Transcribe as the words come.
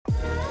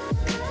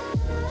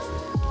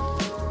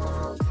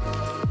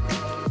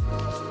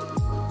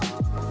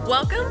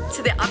Welcome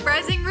to the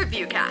Uprising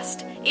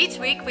Reviewcast. Each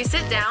week, we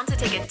sit down to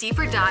take a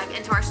deeper dive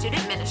into our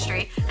student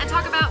ministry and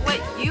talk about what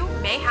you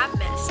may have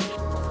missed.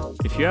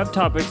 If you have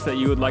topics that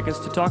you would like us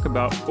to talk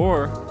about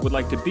or would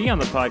like to be on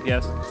the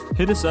podcast,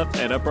 hit us up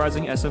at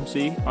Uprising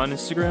SMC on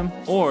Instagram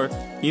or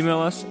email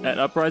us at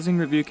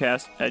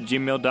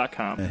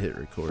uprisingreviewcast@gmail.com. I hit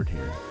record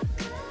here.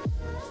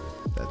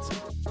 That's it.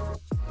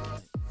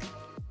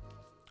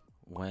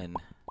 When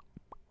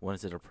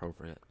is it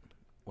appropriate?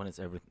 When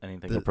is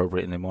anything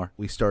appropriate anymore?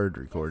 We started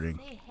recording.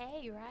 Say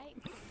hey, right?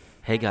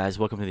 Hey guys,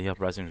 welcome to the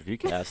Uprising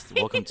Reviewcast.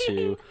 Welcome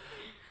to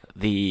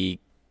the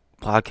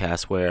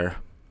podcast where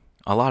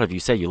a lot of you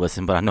say you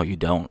listen, but I know you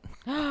don't.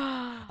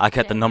 I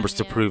got the numbers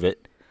to prove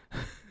it.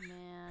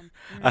 Man.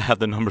 I have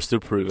the numbers to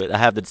prove it. I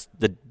have the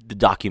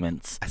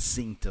documents. I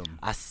synced them.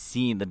 I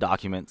seen the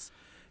documents.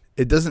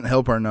 It doesn't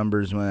help our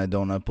numbers when I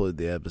don't upload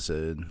the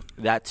episode.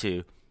 That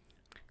too.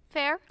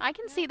 Fair. I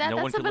can see that. No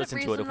That's one a could bit listen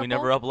to it reasonable. if we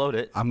never upload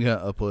it. I'm going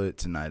to upload it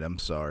tonight. I'm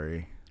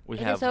sorry.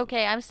 It is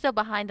okay. I'm still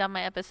behind on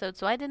my episode,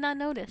 so I did not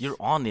notice. You're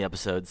on the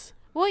episodes.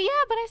 Well, yeah,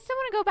 but I still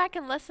want to go back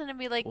and listen and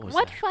be like, What was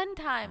what that? fun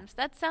times.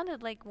 That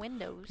sounded like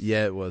Windows.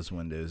 Yeah, it was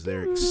Windows.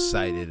 They're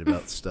excited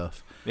about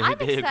stuff. I'm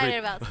They excited agree.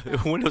 about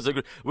stuff. Windows.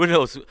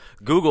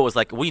 Google was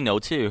like, we know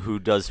too who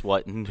does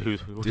what and who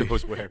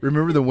goes where.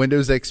 Remember the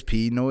Windows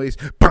XP noise?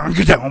 Boom,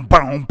 boom,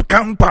 boom,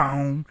 boom,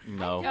 boom.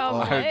 No, Oh,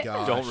 I what?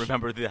 gosh. don't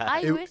remember that.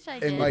 I wish I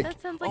did. like-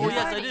 That sounds like Oh, a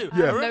yes, I party. do.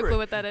 Yeah. I No remember clue it.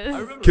 what that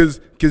is.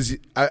 Because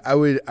I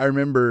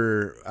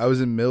remember I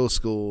was in middle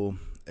school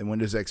and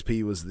Windows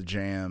XP was the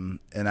jam,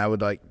 and I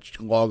would like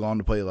log on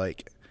to play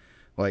like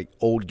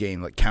old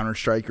game like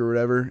Counter-Strike or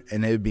whatever,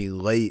 and it would be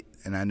late,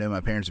 and I know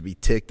my parents would be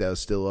ticked that I was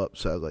still up,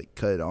 so I would like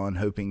cut it on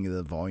hoping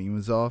the volume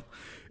was off.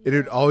 And it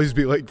would always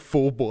be like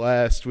full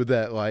blast with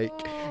that like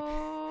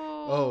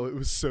oh, it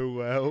was so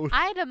loud.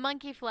 I had a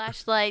monkey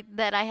flashlight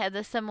that I had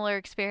a similar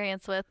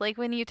experience with. Like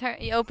when you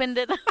opened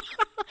it,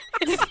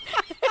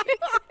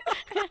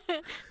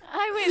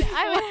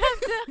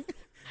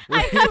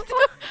 I have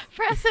to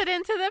press it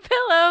into the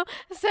pillow,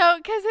 so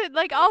because it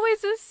like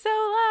always was so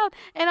loud,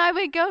 and I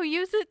would go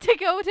use it to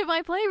go to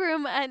my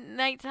playroom at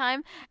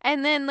nighttime,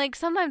 and then like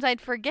sometimes I'd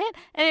forget,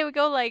 and it would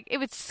go like it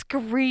would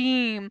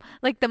scream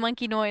like the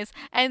monkey noise,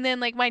 and then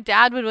like my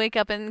dad would wake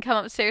up and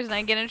come upstairs, and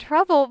I'd get in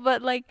trouble.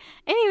 But like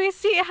anyway,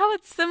 see how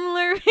it's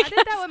similar? I did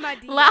that with my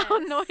DS.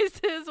 Loud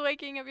noises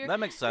waking up your. That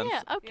makes sense.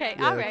 Yeah. Okay.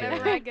 Yeah, all right. okay.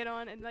 Whenever I get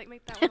on and like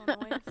make that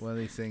little noise. One of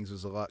these things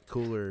was a lot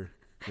cooler.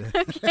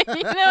 Okay,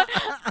 you know,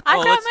 I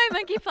Oh, thought let's- my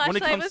monkey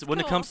flashlight was cool. When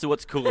it comes to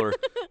what's cooler,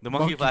 the monkey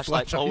Monkey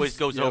flashlight flashlight always is-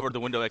 goes yep. over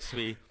the Windows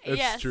XP. That's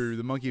Yes. true.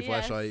 The monkey Yes.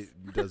 flashlight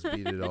does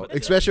beat it all.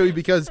 Especially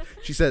because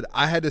she said,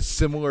 I had a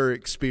similar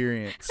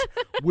experience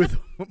with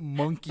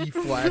monkey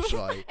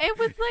flashlight. It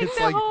was like It's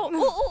the like- whole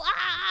ooh, ooh,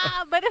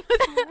 ah, but it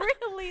was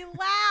really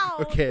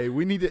loud. Okay,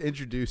 we need to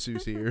introduce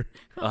who's here.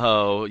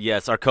 Oh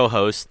yes, our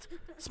co-host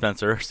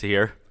Spencer's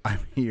here,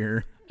 I'm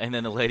here. and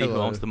then the lady who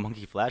Hello. owns the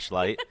monkey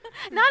flashlight,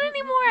 Not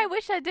anymore. I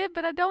wish I did,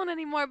 but I don't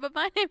anymore. But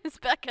my name is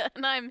Becca,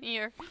 and I'm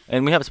here.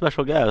 and we have a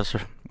special guest.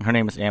 Her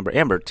name is Amber.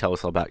 Amber, tell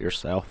us about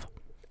yourself.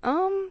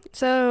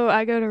 So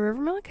I go to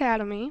Rivermill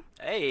Academy.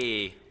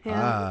 Hey.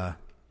 Ah.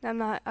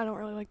 And I don't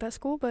really like that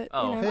school, but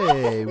Oh. you know.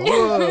 Hey,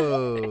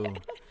 whoa.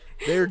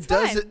 There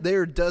fine.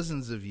 are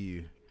dozens of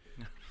you.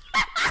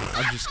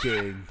 I'm just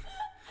kidding.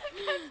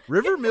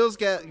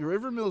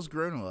 Rivermill's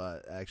grown a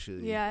lot,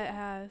 actually. Yeah, it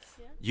has.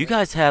 You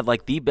guys had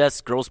like the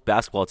best girls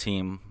basketball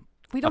team.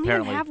 We don't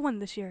Apparently. even have one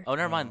this year. Oh,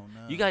 never mind.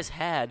 no. You guys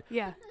had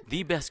Yeah,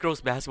 the best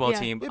girls basketball Yeah.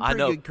 team. They had I pretty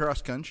know. good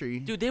cross country.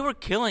 Dude, they were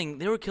killing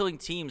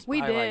teams.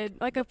 we by,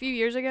 did like a few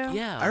years ago. Like,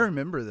 yeah. I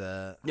remember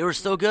that. They were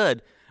so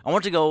good. I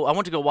want to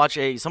go watch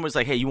somebody's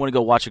like, hey, you want to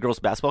go watch a girls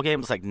basketball game?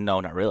 It's like, no,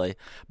 not really.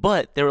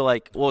 But they were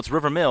like, well, it's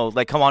River Mill.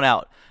 Like, come on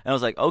out. And I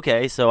was like,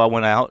 okay. So I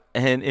went out,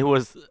 and it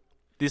was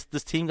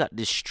this team got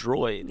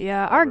destroyed.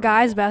 Yeah, our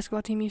guys'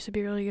 basketball team used to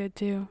be really good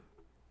too.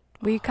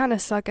 We kind of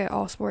suck at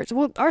all sports.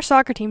 Well, our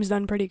soccer team's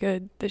done pretty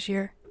good this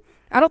year.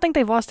 I don't think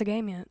they've lost a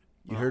game yet.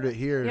 You heard it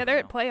here. Yeah, they're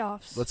at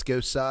playoffs. Let's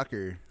go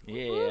soccer.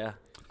 Yeah.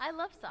 I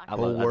love soccer. I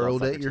Whole love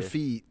world soccer at your too.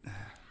 feet.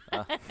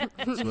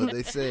 That's what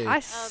they say. I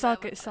that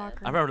suck was at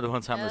soccer. I remember the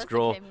one time Yeah, this that's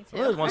girl. okay, me too.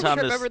 There was one I time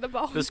trip over the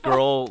ball. this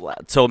girl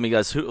told me,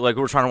 guys, who like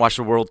we were trying to watch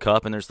the World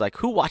Cup, and there's like,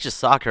 who watches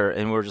soccer?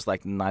 And we were just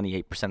like,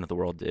 98% of the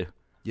world do.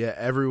 Yeah,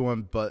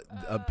 everyone but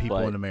people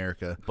But- in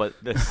America. But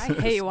this, I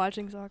hate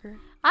watching soccer.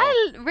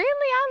 I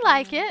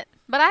like it,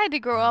 but I had to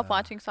grow up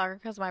watching soccer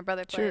because my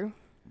brother played. True.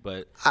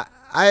 but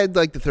I'd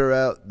like to throw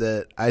out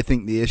that I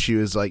think the issue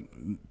is like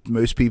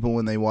most people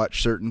when they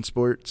watch certain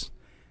sports,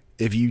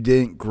 if you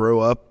didn't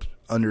grow up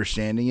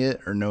understanding it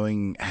or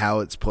knowing how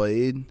it's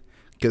played,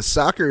 because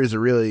soccer is a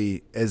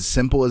really, as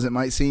simple as it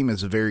might seem,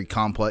 is a very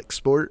complex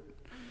sport.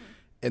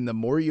 And the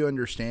more you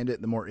understand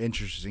it, the more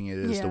interesting it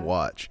is to Yeah.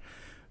 watch.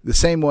 The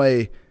same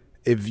way,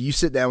 if you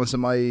sit down with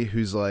somebody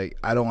who's like,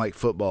 I don't like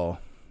football,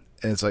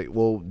 and it's like,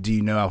 well, do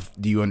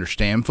you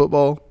understand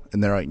football?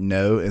 And they're like,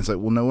 no. And it's like,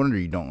 well, no wonder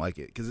you don't like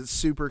it because it's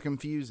super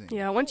confusing.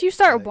 Yeah, once you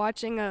start Like-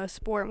 watching a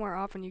sport more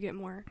often, you get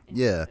more.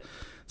 Yeah.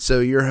 So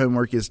your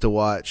homework is to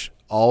watch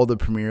all the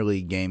Premier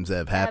League games that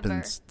have happened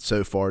Ever.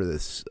 so far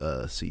this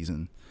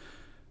season.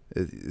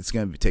 It's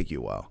going to take you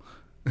a while.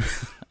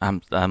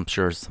 I'm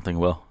sure something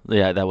will.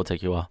 Yeah, that will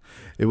take you a while.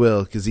 It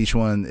will, because each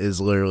one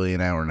is literally an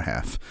hour and a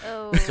half.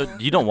 Oh. So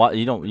you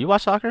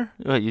watch soccer?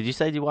 Wait, did you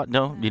say you watch?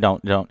 No, you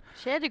don't.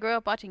 She had to grow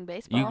up watching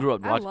baseball. You grew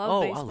up I watching. love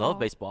Oh, baseball. I love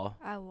baseball.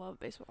 I love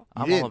baseball.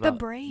 You I'm didn't- all The about.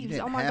 Braves.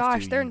 didn't Oh my have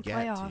gosh, to, they're you in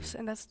got playoffs, to.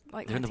 and that's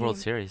like They're in my the World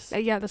team. Series.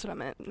 Yeah, that's what I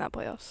meant. Not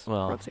playoffs.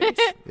 Well, World Series.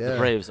 Yeah. The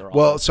Braves are.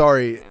 Well, awful.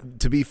 sorry.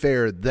 To be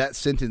fair, that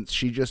sentence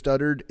she just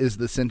uttered is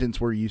the sentence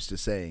we're used to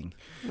saying.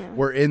 Yeah.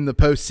 We're in the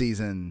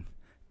postseason,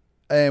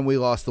 and we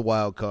lost the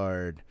wild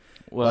card.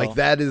 Well, Like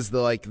that is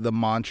the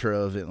mantra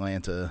of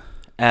Atlanta.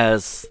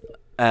 as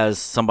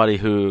somebody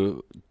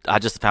who I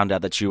just found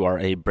out that you are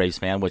a Braves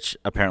fan, which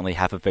apparently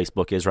half of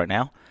Facebook is right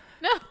now.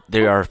 No.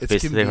 They are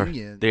It's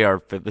convenient. they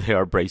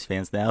are Braves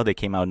fans now. They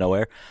came out of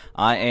nowhere.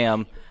 I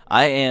am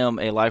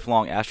a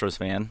lifelong Astros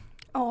fan.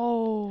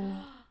 Oh,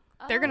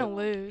 they're gonna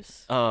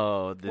lose.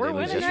 Oh, did We're they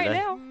lose winning right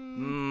yesterday?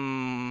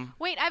 now.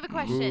 Wait, I have a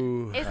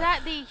question. Ooh. Is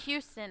that the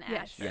Houston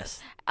Yes. Astros?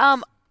 Yes,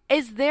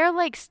 Is there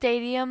like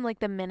stadium like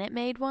the Minute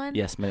Maid one?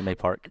 yes, Minute Maid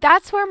Park.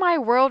 That's where my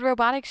World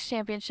Robotics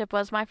Championship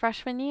was my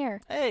freshman year.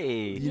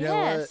 Hey, You know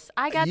what? Yes,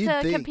 I got You'd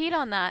to think- compete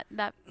on that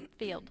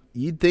field.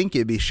 You'd think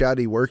it'd be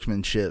shoddy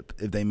workmanship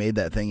if they made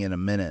that thing in a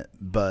minute,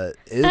 but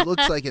it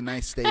looks like a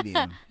nice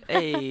stadium.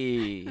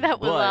 hey,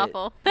 That was but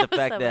awful. The That was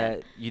fact so that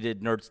bad. you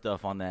did nerd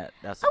stuff on that's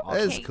That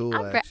awesome. is cool,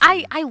 I'm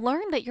actually. I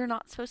learned that you're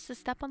not supposed to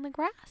step on the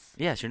grass.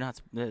 Yes, you're not.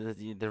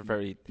 They're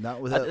very. Not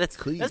without That's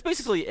cleats.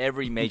 basically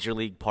every major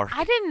league park.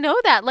 I didn't know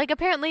that. Like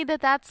apparently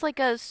that's like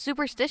a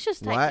superstitious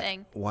type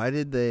thing. Why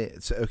did they?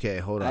 Okay,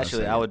 hold on. a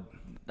Actually, second.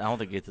 I don't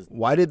think it's.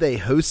 Why did they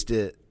host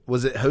it?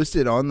 Was it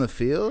hosted on the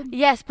field?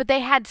 Yes, but they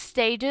had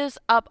stages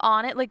up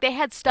on it. Like they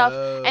had stuff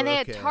and they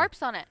okay. had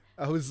tarps on it.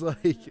 I was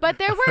like, But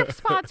there were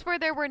spots where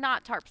there were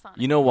not tarps on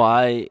it. You know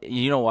why?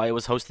 You know why it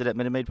was hosted at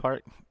Minute Maid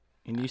Park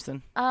in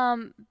Houston?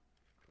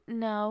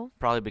 No,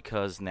 Probably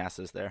because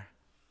NASA's there,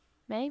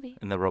 maybe,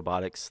 and the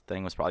robotics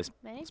thing was probably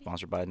maybe,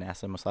 sponsored by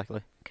NASA, most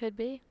likely. could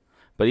be.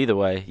 But either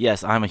way,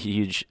 yes, I'm a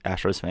huge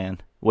Astros fan.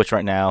 Which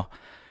right now,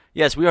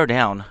 yes, we are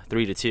down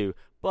 3-2.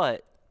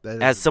 But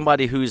that as is-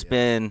 somebody who's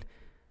been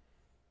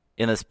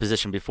in this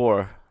position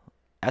before,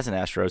 as an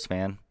Astros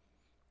fan,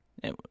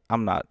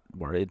 I'm not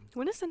worried.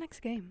 When is the next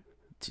game?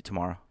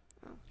 Tomorrow.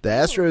 the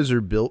Astros are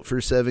built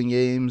for 7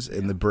 games,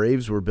 and the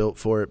Braves were built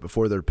for it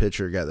before their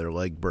pitcher got their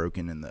leg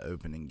broken in the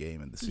opening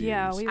game of the series.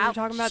 Yeah, we were Ouch.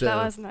 talking about So- that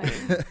last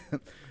night.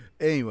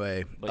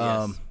 Anyway, But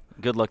yes,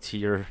 good luck to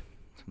your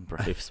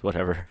Braves,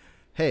 whatever.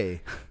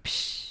 hey,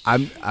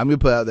 I'm gonna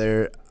put out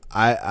there.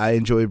 I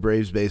enjoy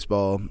Braves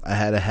baseball. I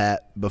had a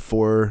hat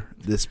before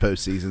this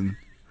postseason.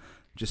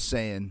 Just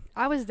saying.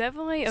 I was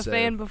definitely a So-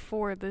 fan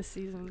before this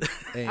season.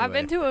 Anyway, I've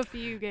been to a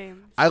few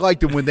games. I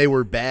liked them when they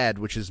were bad,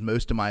 which is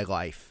most of my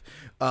life.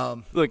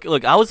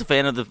 Look. I was a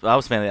fan of the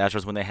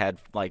Astros when they had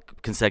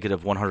like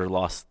consecutive 100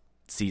 loss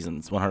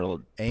seasons,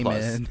 100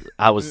 Amen.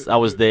 plus. I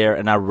was there,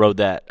 and I rode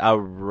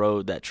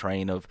that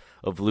train of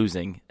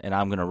losing, and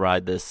I'm gonna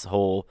ride this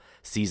whole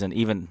season,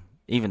 even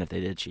if they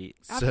did cheat.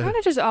 I've So- kind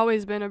of just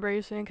always been a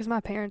Braves fan because my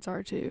parents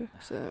are too.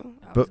 So,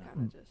 I was But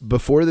kinda just,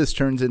 before this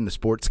turns into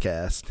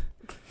Sportscast,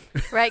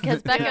 Right,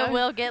 because Becca Yeah.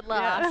 will get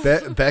lost.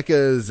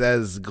 Becca's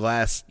as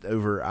glass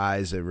over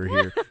eyes over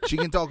here. She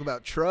can talk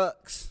about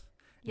trucks.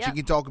 Yep. She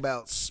can talk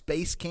about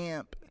space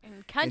camp.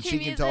 And country And she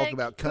music. can talk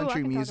about Ooh, I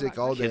country can talk music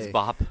about all country. day. Kids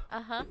bop.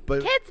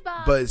 But Kids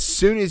Bop. but as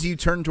soon as you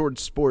turn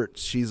towards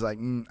sports, she's like,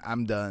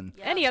 I'm done.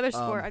 Yep. any other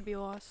sport, I'd be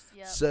lost.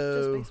 Yep.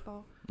 So Just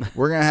baseball.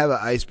 we're gonna have an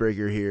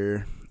icebreaker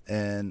here,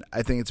 and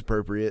I think it's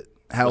appropriate.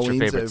 What's your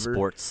Halloween's favorite over.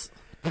 sports,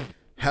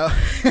 How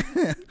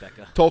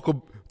Becca?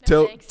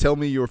 thanks. tell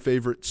me your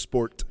favorite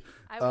sport.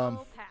 I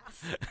will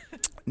pass.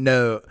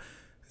 No.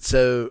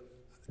 So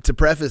to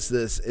preface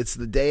this, it's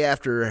the day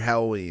after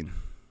Halloween,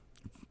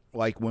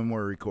 like when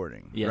we're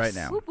recording Yes. right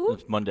now.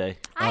 It's Monday,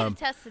 I have a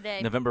test today.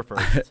 November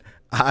 1st.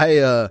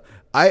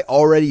 I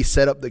already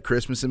set up the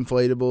Christmas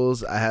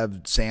inflatables. I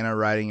have Santa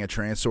riding a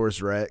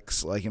Tyrannosaurus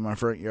Rex like in my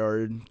front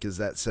yard because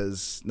that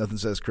says nothing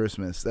says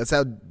Christmas. That's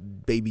how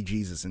baby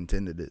Jesus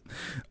intended it.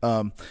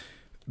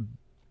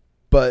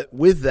 But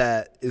with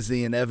that is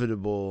the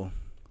inevitable,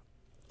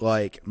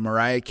 like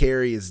Mariah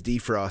Carey is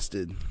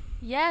defrosted.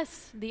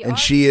 Yes, the And art.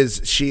 she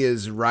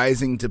is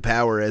rising to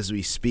power as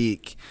we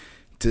speak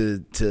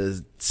to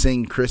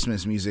sing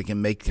Christmas music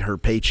and make her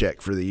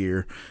paycheck for the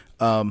year.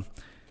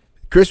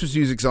 Christmas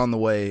music's on the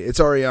way. It's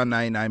already on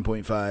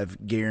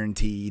 99.5,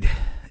 guaranteed.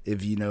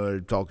 If you know what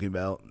I'm talking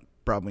about,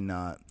 probably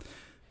not.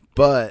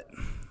 But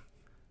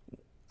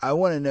I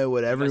want to know what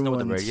You guys everyone's. know what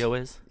the radio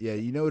is? Yeah,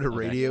 you know what a Okay.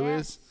 radio yes.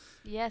 is.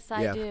 Yes,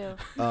 I Yeah.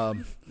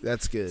 do.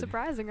 That's good.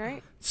 Surprising,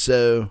 right?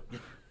 So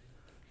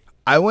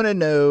I want to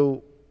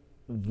know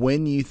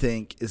when you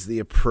think is the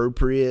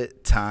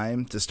appropriate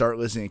time to start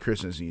listening to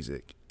Christmas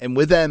music. And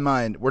with that in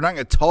mind, we're not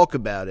going to talk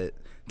about it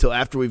till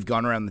after we've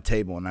gone around the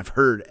table and I've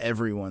heard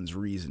everyone's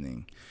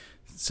reasoning.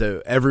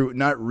 So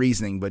not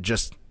reasoning, but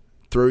just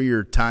throw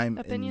your time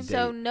and Opinion. date.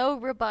 So no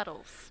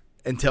rebuttals.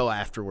 until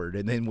afterward,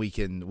 and then we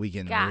can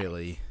Got it.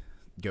 really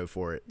go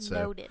for it. So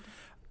Noted.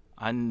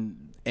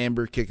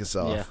 Amber, kick us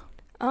off. Yeah.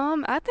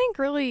 I think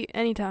really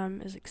any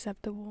time is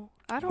acceptable.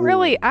 I don't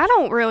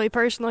really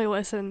personally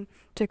listen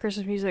to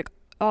Christmas music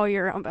all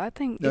year round, but I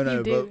think if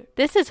you do,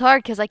 This is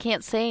hard because I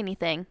can't say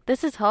anything.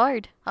 This is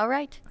hard. All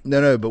right.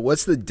 No, but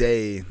what's the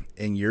day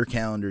in your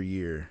calendar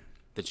year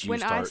That you when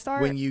start. I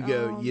start, when you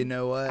go, you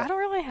know what? I don't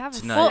really have a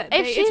Tonight. set Well, if day.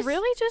 It's she's-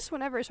 really just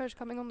whenever it starts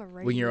coming on the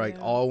radio. When you're like,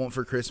 all I want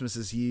for Christmas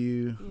is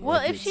you. Well,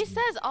 Like, if she it's-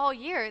 says all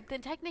year,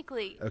 then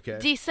technically Okay.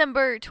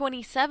 December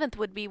 27th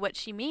would be what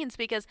she means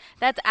because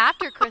that's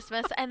after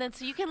Christmas, and then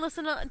so you can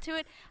listen to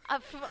it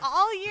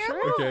all year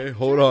long. Okay,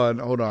 hold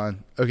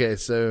on. Okay,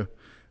 so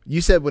you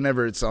said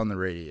whenever it's on the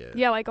radio.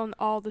 Yeah, like on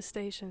all the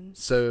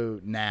stations. So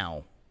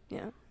now.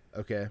 Yeah,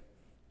 Okay.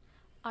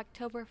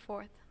 October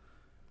 4th.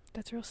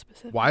 that's real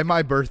specific. Why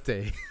my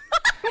birthday? Is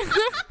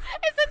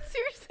that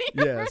seriously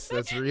your Yes, birthday?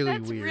 that's really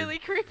That's weird. really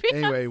creepy.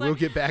 I'm Anyway, we'll sorry.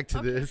 get back to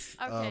Okay. this.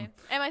 Okay.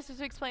 Am I supposed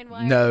to explain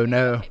why? No, Okay,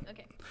 no.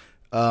 Okay.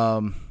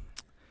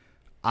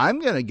 I'm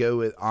going to go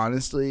with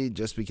honestly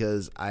just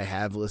because I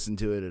have listened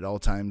to it at all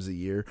times of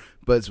year,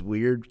 but it's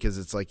weird because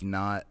it's like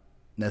not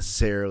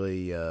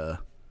necessarily the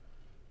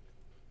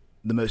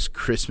most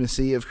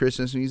Christmassy of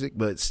Christmas music,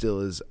 but it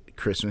still is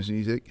Christmas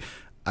music.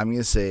 I'm going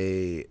to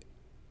say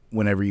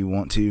whenever you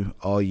want to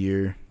all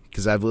year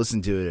because I've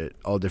listened to it at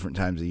all different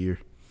times of year.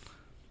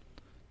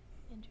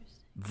 Interesting.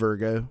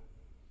 Virgo.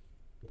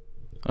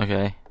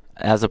 Okay.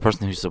 As a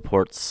person who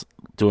supports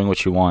doing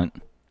what you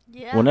want,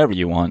 Yeah. whenever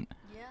you want,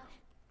 Yeah.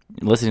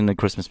 listening to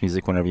Christmas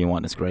music whenever you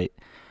want is great.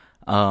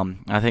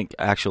 I think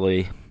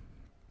actually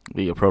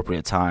the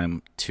appropriate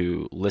time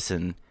to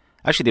listen,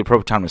 actually the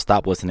appropriate time to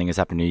stop listening is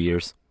after New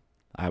Year's.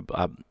 I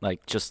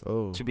like just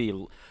Oh. to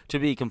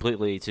be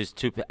completely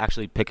to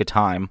actually pick a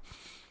time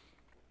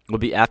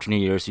would be after New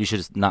Year's. You should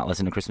just not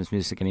listen to Christmas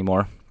music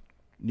anymore.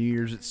 New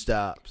Year's it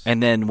stops.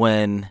 And then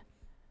when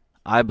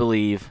I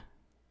believe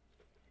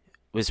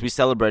was we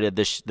celebrated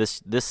this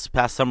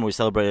past summer, we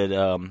celebrated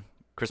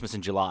Christmas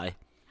in July,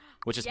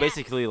 which is Yes.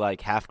 basically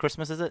like half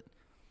Christmas, is it?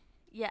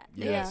 Yeah.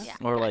 Yes. Yeah.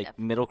 Or kind like of.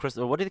 middle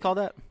Christmas? Or what do they call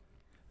that?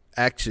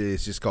 Actually,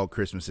 it's just called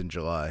Christmas in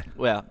July.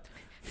 Well,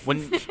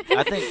 when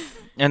I think,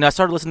 and I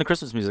started listening to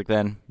Christmas music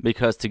then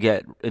because to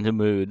get in the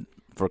mood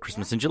for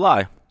Christmas in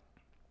July.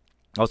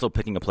 Also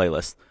picking a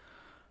playlist.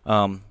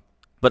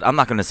 But I'm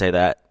not going to say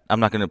that. I'm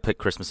not going to pick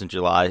Christmas in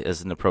July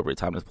as an appropriate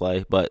time to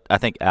play. But I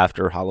think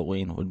after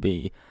Halloween would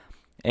be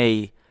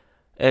an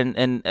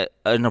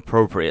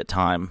appropriate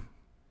time.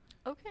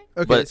 Okay.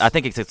 Okay. But I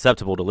think it's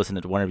acceptable to listen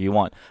to whenever you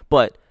want.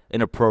 But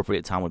an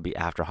appropriate time would be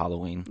after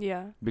Halloween.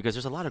 Yeah. Because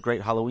there's a lot of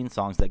great Halloween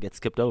songs that get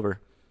skipped over.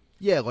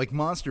 yeah, like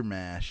Monster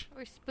Mash.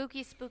 Or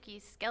spooky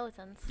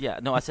skeletons. Yeah,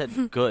 no, I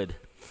said good.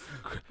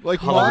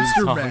 Like Halloween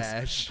Monster songs.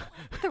 Mash.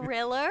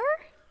 Thriller.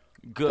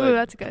 Good. Ooh,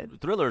 that's good.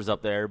 Thriller's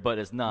up there, but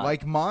it's not.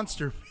 Like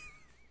Monster.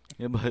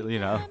 Yeah, but you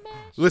know.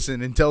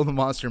 Listen, until the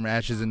Monster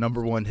Mash is a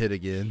 #1 hit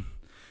again.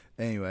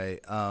 Anyway,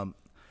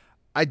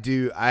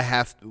 I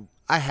have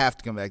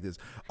to come back to this.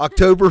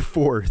 October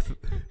 4th.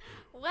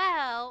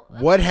 Well.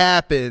 What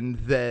happened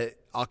that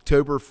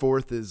October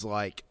 4th is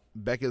like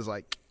Becca's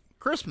like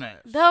Christmas?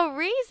 The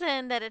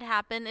reason that it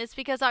happened is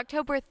because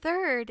October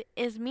 3rd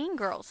is Mean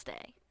Girls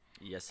Day.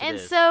 Yes, it And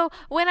is. so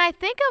when I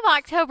think of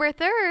October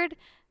 3rd,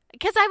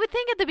 because I would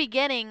think at the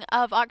beginning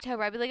of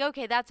October, I'd be like,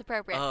 okay, that's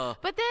appropriate.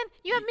 But then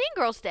you have Mean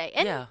Girls Day.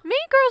 And Yeah. Mean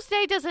Girls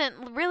Day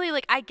doesn't really,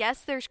 like, I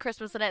guess there's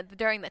Christmas in it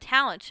during the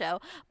talent show,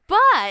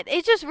 but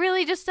it just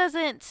really just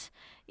doesn't,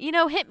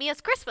 hit me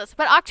as Christmas.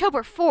 But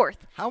October 4th.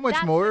 How much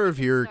that's more when of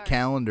it your starts.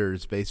 calendar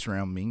is based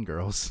around Mean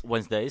Girls?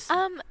 Wednesdays.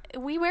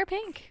 We wear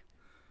pink.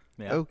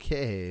 Yeah.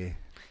 Okay.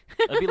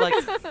 It'd be like,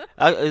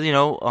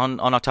 on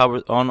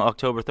October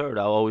 3rd,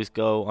 I'll always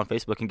go on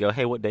Facebook and go,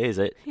 hey, what day is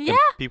it? And Yeah.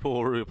 people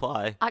will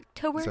reply.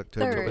 October It's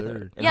October 3rd.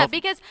 3rd. And Yeah, hope-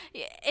 because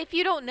if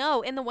you don't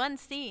know, in the one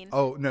scene.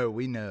 Oh no,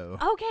 we know.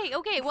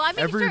 Okay. Well, I'm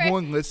making sure.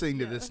 Everyone listening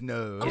to this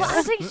knows. Well, I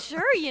was like,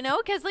 sure,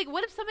 because, like,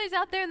 what if somebody's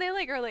out there and they,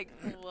 are like,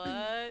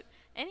 what?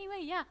 Anyway,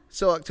 yeah.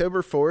 So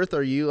October 4th,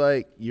 are you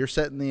like you're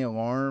setting the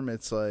alarm?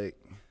 It's like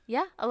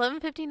Yeah,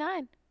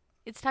 11:59.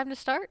 It's time to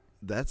start.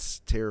 that's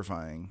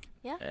terrifying.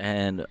 Yeah.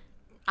 And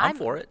I'm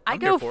for it. I I'm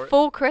go here for it.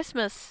 full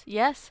Christmas.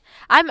 Yes.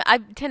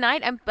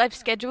 Tonight I've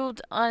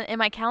scheduled in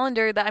my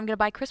calendar that I'm going to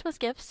buy Christmas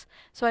gifts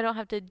so I don't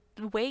have to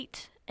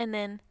wait and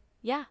then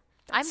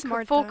I'm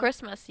smart, full though.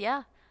 Christmas.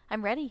 Yeah.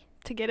 I'm ready.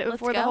 To get it Let's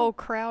before the go. whole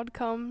crowd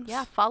comes.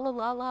 Yeah, follow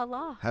la la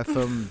la. Have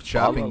fun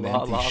shopping the la,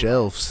 empty la, la.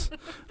 shelves.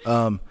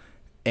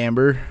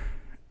 Amber,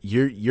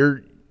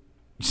 you're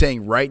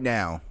saying right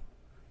now,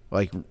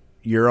 like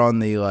you're on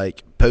the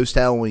like post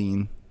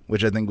Halloween,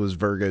 which I think was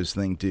Virgo's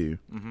thing too.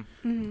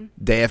 Mm-hmm.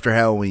 Day after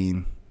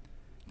Halloween,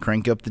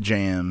 crank up the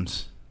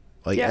jams.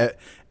 Like Yeah.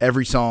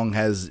 every song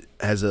has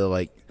a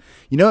like,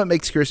 what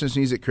makes Christmas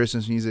music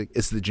Christmas music?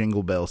 It's the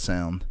jingle bell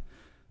sound.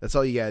 That's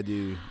all you gotta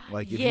do.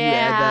 Like if you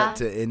add that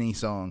to any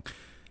song.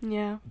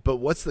 Yeah. But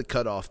what's the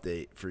cutoff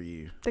date for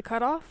you? The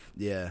cutoff?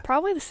 Yeah.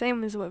 Probably the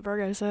same as what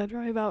Virgo said.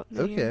 Probably about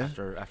New Okay. Year's.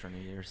 After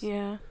New Year's.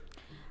 Yeah.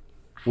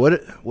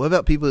 What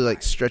about people who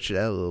like stretch it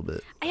out a little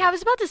bit? Yeah, I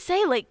was about to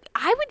say, like,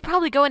 I would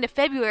probably go into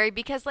February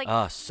because, like,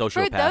 Sociopaths,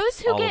 for those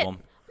who all get. of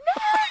them.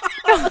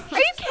 No! Are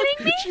you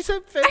kidding me? She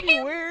said Are you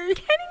February.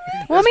 kidding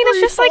me? Well, I mean, it's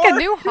just like a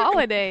new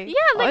holiday. Yeah,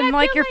 like, and I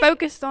like feel you're like-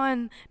 focused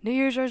on New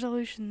Year's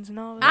resolutions and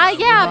all that.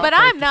 Yeah, but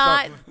I'm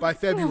not. By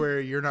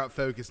February, you're not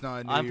focused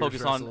on New I'm Year's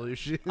focused on-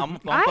 resolution. I'm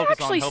I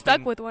focused actually on stuck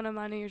helping- with one of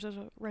my New Year's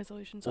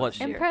resolutions What? last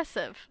year.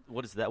 Impressive.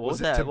 What is that? What Was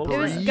was it that? to What was It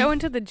was breathe? going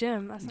to the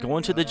gym. I started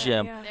Going to the doing that,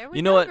 gym. yeah. There we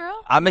You know go, what?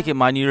 girl. I'm making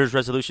my New Year's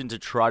resolution to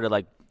try to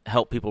like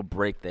help people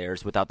break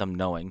theirs without them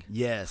knowing.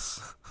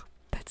 Yes.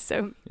 That's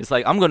so. It's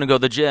like I'm going to go to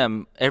the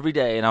gym every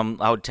day, and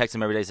I would text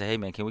them every day, say, "Hey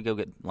man, can we go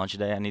get lunch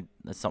today?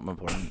 That's something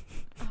important."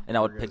 And I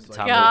would pick the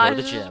time to go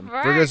to the gym.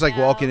 Virgo's like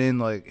walking in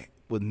like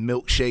with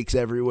milkshakes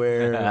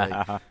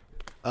everywhere.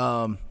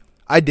 Like,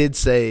 I did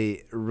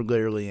say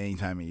literally any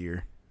time of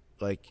year,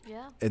 like,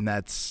 Yeah. and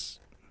that's,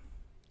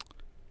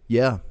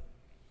 yeah,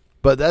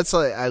 but that's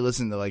like I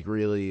listen to like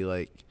really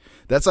like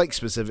that's like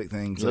specific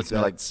things. You Like listen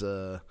to, like,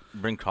 that's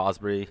Bring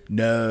Crosby.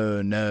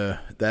 no,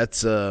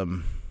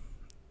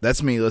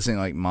 that's me listening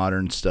to, like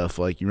modern stuff.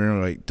 Like you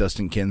remember like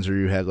Dustin Kinzer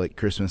who had like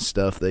Christmas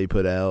stuff they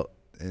put out,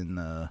 and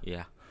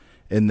Yeah.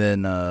 and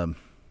then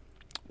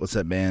what's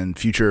that band?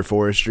 Future of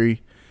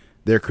Forestry.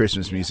 Their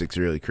Christmas music's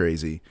really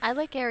crazy. I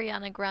like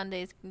Ariana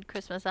Grande's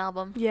Christmas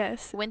album.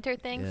 Yes. Winter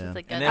Things. Yeah. It's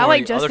like And good. then I we're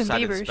like on the other Justin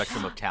side of the Bieber's.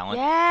 spectrum of talent.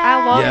 Yeah.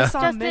 I love Yeah. the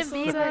song Justin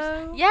Mistletoe.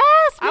 Bieber's.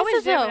 Yes, I was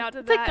Mistletoe. jamming out to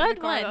It's a that in the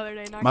good car the one. other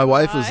day. not My gonna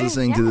wife was lie.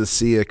 listening to Yeah. the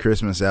Sia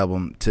Christmas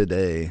album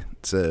today,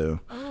 so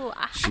Oh,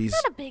 I'm She's-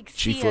 not a big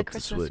she Sia flipped the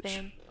Christmas switch.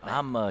 fan.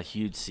 I'm a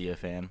huge Sia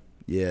fan.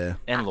 yeah,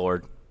 And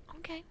Lord.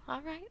 Okay, all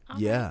right.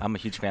 yeah, I'm a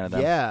huge fan of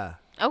them. yeah.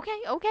 Okay,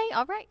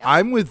 all right.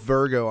 I'm with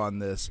Virgo on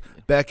this.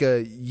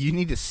 Becca, you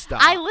need to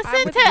stop. I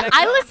listened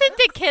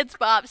to Kids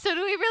Bop. So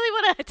do we really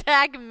want to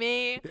attack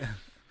me?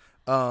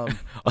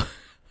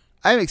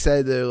 I'm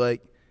excited though.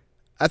 Like,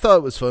 I thought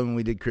it was fun when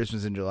we did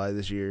Christmas in July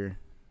this year.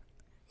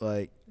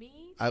 Like,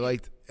 Me? I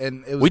liked,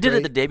 and it was We did it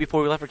great. the day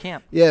before we left for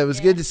camp. Yeah, it was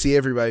good to see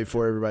everybody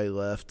before everybody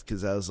left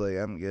because I was like,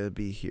 I'm gonna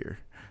be here.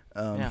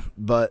 Yeah.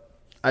 But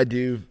I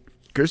do.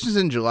 Christmas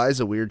in July is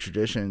a weird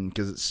tradition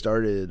because it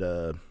started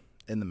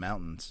in the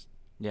mountains,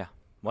 Yeah.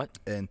 What?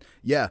 and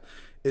yeah,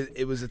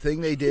 it was a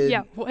thing they did.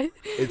 Yeah. What?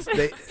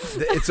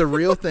 It's a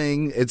real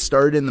thing. It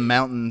started in the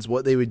mountains.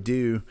 What they would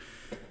do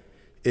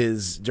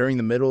is during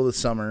the middle of the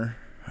summer,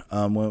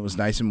 when it was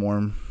nice and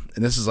warm,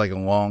 and this is like a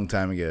long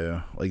time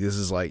ago. Like this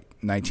is like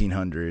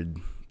 1900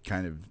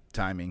 kind of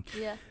timing.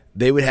 Yeah.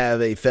 They would have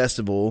a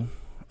festival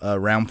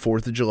around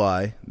 4th of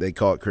July. They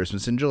call it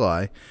Christmas in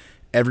July.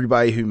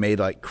 Everybody who made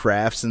like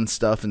crafts and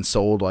stuff and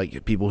sold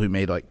like people who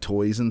made like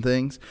toys and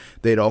things,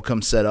 they'd all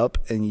come set up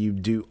and you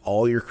do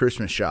all your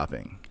Christmas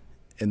shopping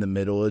in the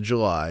middle of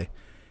July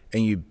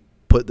and you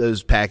put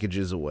those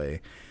packages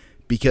away.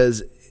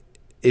 Because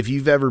if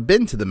you've ever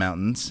been to the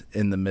mountains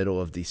in the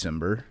middle of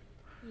December,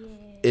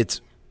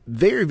 it's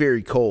very,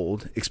 very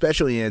cold,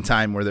 especially in a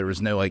time where there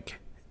was no like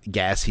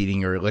gas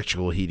heating or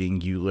electrical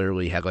heating. You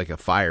literally had like a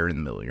fire in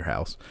the middle of your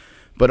house.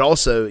 But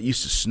also it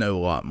used to snow a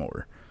lot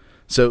more.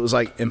 So it was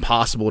like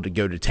impossible to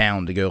go to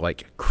town to go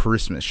like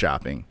Christmas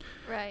shopping.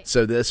 Right.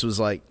 So this was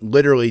like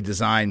literally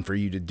designed for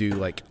you to do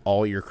like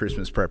all your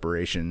Christmas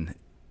preparation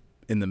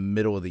in the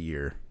middle of the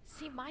year.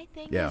 See, my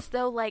thing Yeah. is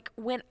though, like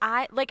when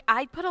I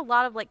put a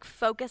lot of like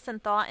focus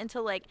and thought into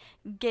like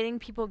getting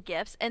people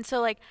gifts, and so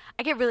like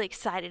I get really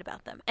excited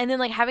about them, and then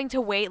like having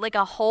to wait like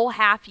a whole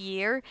half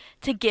year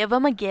to give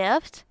them a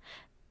gift.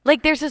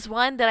 Like there's this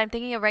one that I'm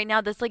thinking of right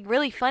now that's like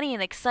really funny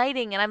and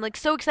exciting, and I'm like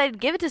so excited to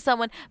give it to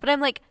someone, but I'm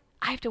like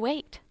I have to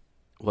wait.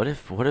 What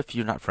if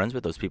you're not friends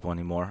with those people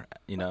anymore?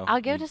 You know.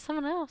 I'll give it to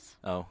someone else.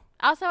 Oh.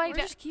 Also, I Or don't.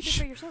 just keep it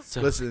for yourself.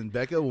 So Listen,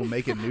 Becca will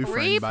make a new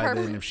friend by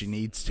then Repurpose. if she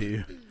needs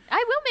to.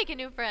 I will make a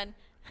new friend.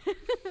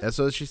 That's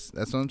what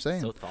I'm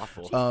saying. so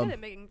thoughtful. She's good Um, at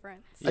making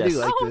friends. I do Yes.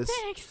 like oh, this.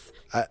 thanks.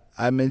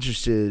 I'm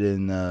interested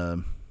in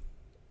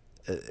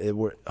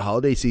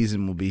holiday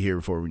season will be here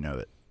before we know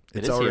it. It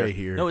It's is already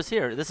here. No, it's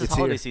here. This is It's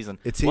holiday here. season.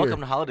 It's Welcome here.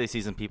 to holiday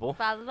season, people.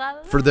 Fa la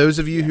la. For those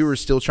of you who are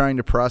still trying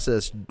to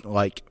process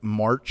like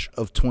March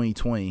of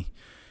 2020,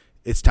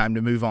 it's time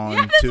to move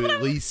on to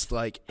at least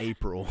like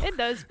April. It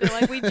does feel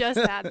like we just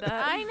had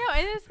that. I know,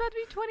 and it's about to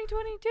be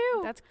 2022.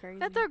 That's crazy.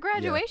 That's our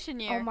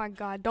graduation year. Oh my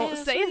God! Don't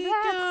As say we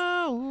that.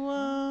 go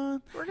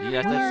on. We're You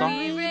guys that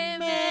song?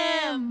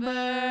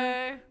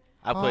 remember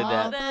I played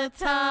all that.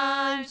 the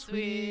times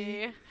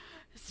we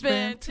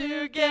spent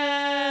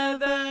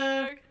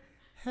together.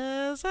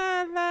 Has our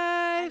I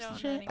lives don't know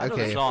changed? I know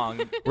the Okay, song.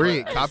 we're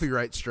gonna get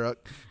copyright struck.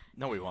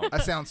 No, we won't. I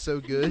sound so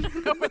good.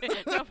 Nobody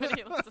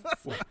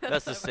listens.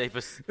 That's the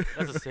safest.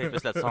 That's the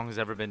safest that song has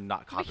ever been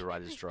not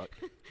copyrighted struck.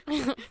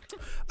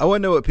 I want to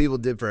know what people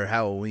did for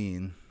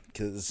Halloween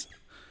because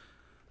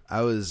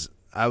I was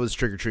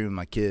trick or treating with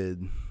my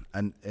kid,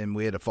 and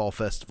we had a fall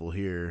festival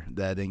here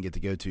that I didn't get to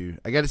go to.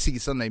 I got to see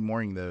Sunday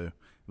morning though. It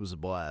was a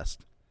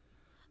blast.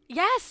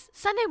 Yes,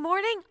 Sunday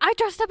morning, I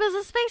dressed up as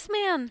a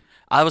spaceman.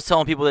 I was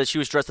telling people that she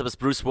was dressed up as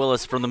Bruce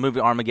Willis from the movie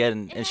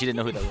Armageddon, and she didn't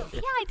know who that was.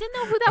 Yeah, I didn't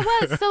know who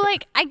that was. So,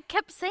 like, I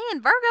kept saying,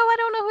 Virgo, I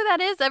don't know who that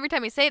is every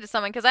time you say it to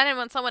someone because I didn't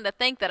want someone to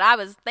think that I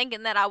was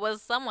thinking that I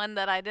was someone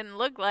that I didn't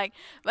look like.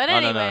 But Oh,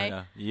 anyway.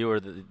 no. You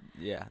were the,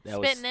 yeah. That Spitting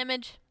was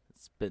image.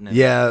 spitting in.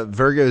 Yeah,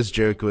 Virgo's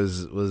joke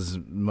was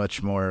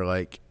much more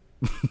like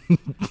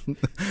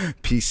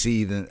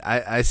PC than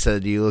I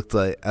said. You looked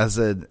like I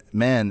said,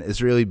 man, it's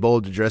really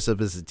bold to dress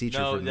up as a teacher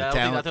No, from the I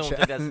talent don't show.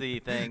 think that's the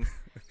thing.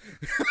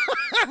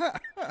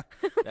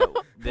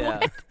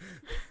 Yeah.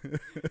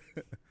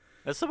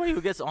 That's somebody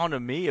who gets on to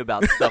me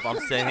about stuff I'm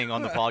saying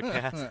on the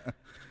podcast.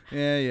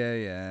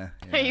 Yeah.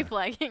 Are you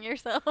flagging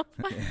yourself?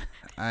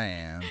 I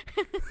am.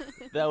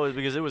 That was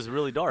because it was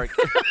really dark.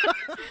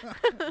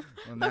 Well,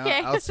 now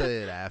Okay. I'll say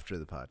it after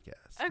the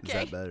podcast. Is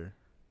Okay. that better?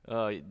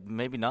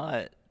 Maybe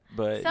not,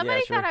 but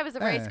Somebody yeah, sure. thought I was a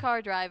race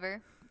car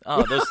driver.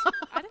 Oh, those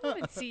I didn't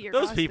even see your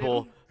those costume.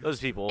 people. Those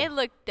people. It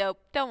looked dope.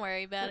 Don't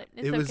worry about it.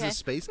 It's It was okay. a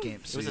space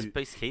camp It suit. was a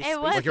space case.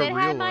 It was. like a It had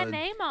real my one.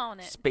 name on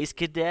it. Space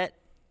cadet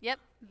Yep,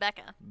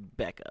 Becca.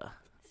 Becca.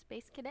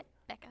 Space Cadet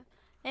Becca.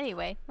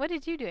 Anyway, what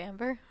did you do,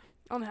 Amber?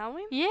 On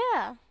Halloween?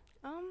 Yeah.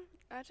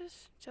 I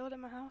just chilled at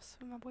my house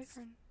with my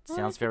boyfriend. Well,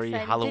 Sounds that's very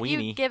exciting. Halloween-y.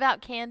 Did you give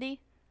out candy?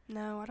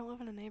 No, I don't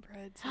live in a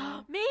neighborhood. So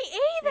Me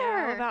yeah, I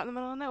either. live out in the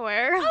middle of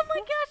nowhere. Oh my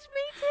gosh,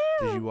 me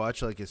too. Did you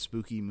watch like a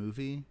spooky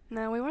movie?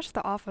 No, we watched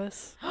The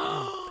Office.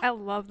 I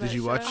love that Did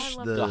you show. watch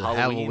love the, The Halloween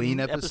Halloween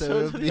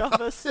episode of The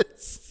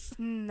Office?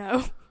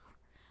 No.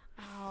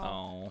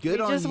 Oh. Good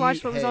we on just you.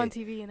 watched what was Hey, on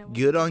TV, and it was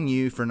Good on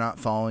you for not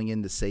falling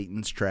into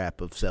Satan's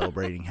trap of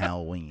celebrating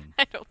Halloween.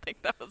 I don't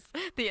think that was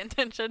the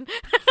intention.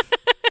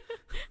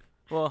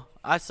 Well,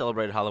 I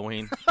celebrated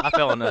Halloween. I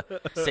fell into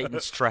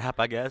Satan's trap,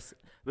 I guess. It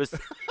was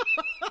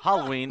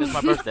Halloween. It's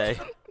my birthday.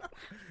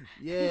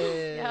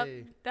 Yay! Yep,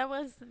 that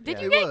was. Did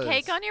Yeah, you it get was.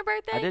 cake on your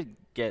birthday? I did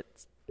get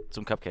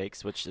some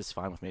cupcakes, which is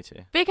fine with me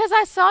too. Because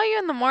I saw you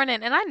in the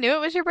morning, and I knew it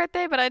was your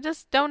birthday, but I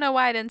just don't know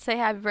why I didn't say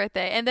happy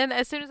birthday. And then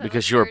as soon as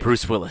Because I you're heard-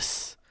 Bruce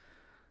Willis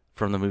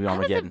from the movie How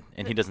does it- Armageddon,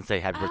 and he doesn't say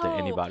happy birthday to Oh,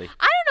 anybody.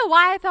 I don't know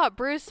why I thought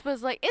Bruce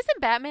was like. Isn't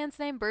Batman's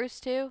name Bruce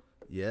too?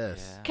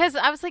 Yes. Because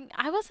I was like,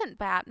 I wasn't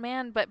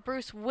Batman, but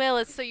Bruce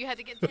Willis, so you had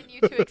to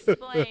continue to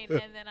explain,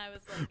 and then I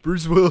was like,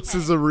 Bruce Willis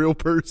is a real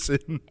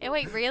person.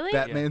 wait, really?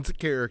 Batman's a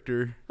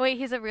character. Wait,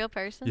 he's a real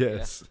person?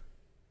 Yes.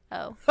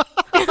 Oh.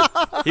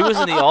 He was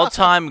in the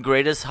all-time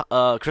greatest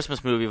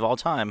Christmas movie of all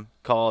time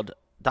called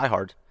Die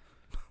Hard.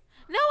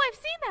 No, I've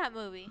seen that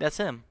movie. That's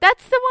him.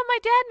 That's the one my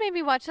dad made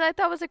me watch that I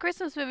thought was a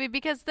Christmas movie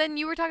because then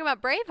you were talking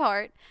about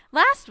Braveheart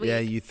last week. Yeah,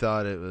 you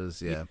thought it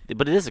was. Yeah.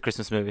 But it is a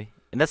Christmas movie.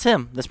 And that's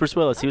him. That's Bruce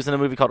Willis. He was in a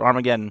movie called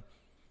Armageddon.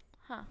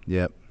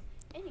 Yep.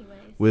 Anyways.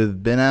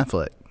 With Ben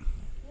Affleck.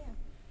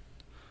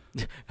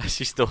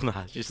 She's still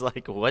not. She's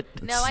like, what?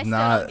 No, I still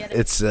Not. don't get it.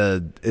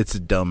 It's a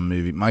dumb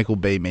movie. Michael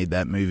Bay made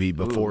that movie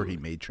before he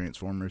made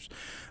Transformers.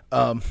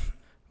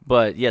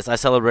 But yes, I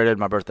celebrated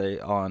my birthday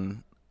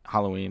on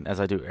Halloween, as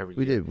I do every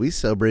We year. did. We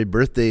celebrated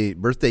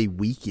birthday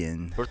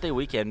weekend. Birthday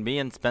weekend, me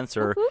and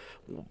Spencer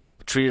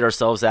treated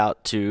ourselves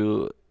out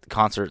to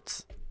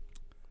concerts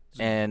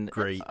and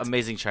Great.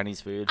 amazing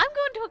Chinese food. I'm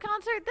going to a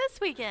concert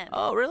this weekend.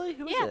 Oh, really?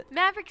 Who is yeah, it?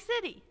 Maverick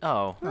City.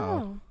 Oh.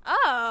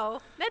 Oh,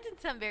 that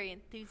didn't sound very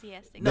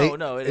enthusiastic. No,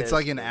 no, it it's is.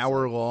 like an It's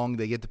hour long.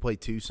 They get to play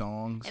 2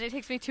 songs. And it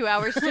takes me 2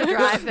 hours to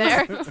drive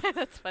there.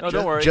 That's funny. No,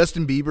 don't worry.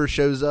 Justin Bieber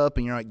shows up,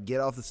 and you're like,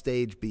 "Get off the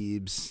stage,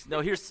 Biebs." No,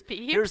 here's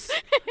Beeps.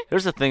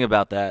 here's the thing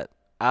about that.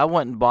 I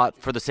went and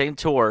bought for the same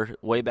tour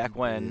way back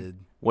when. did.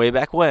 Way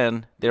back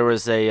when there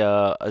was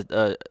a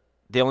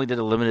they only did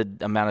a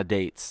limited amount of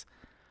dates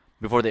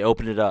before they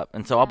opened it up,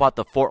 and so I bought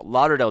the Fort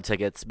Lauderdale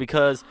tickets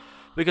because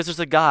there's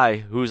a guy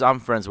who's I'm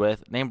friends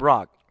with named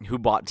Brock who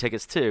bought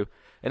tickets too,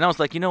 and I was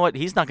like, you know what?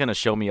 He's not gonna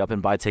show me up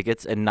and buy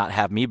tickets and not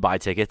have me buy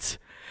tickets,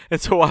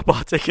 and so I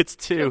bought tickets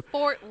too. To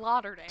Fort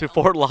Lauderdale. To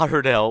Fort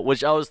Lauderdale,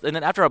 which I was, and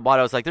then after I bought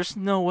it, I was like, "There's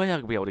no way I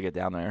could be able to get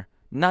down there.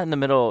 Not in the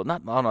middle,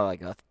 not on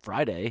like a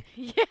Friday.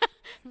 Yeah,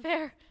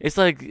 fair. It's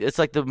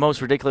like the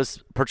most ridiculous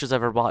purchase I've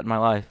ever bought in my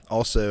life."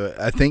 Also,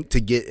 I think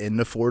to get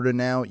into Florida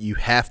now, you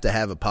have to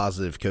have a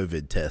positive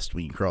COVID test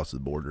when you cross the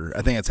border.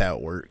 I think that's how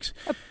it works.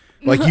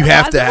 Like you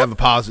have to have a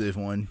positive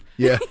one.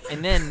 Yeah.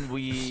 And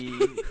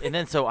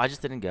then so I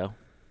just didn't go.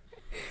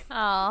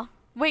 Aw.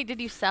 Wait, did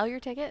you sell your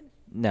ticket?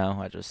 No,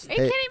 I just Are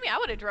you Hey. kidding me? I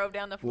would have drove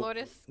down to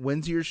Florida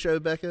When's your show,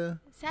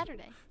 Becca?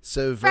 Saturday.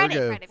 So Friday.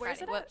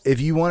 Virgo, Whoops. if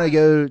you want to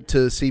go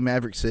to see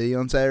Maverick City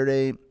on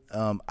Saturday,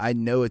 I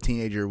know a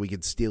teenager we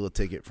could steal a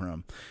ticket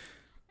from.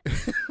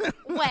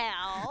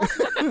 Well.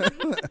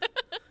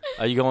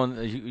 Are you going?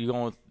 You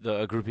going with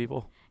a group of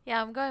people?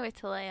 Yeah, I'm going with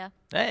Talea.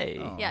 Hey,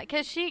 Yeah,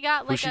 because she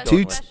got like she a going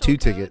Two with? special two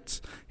code.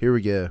 tickets. Here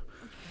we go.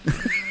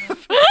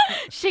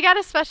 She got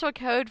a special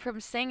code from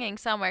singing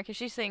somewhere because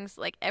she sings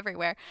like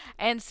everywhere.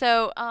 And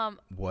so,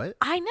 What?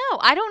 I know.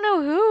 I don't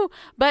know who,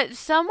 but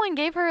someone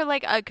gave her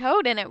like a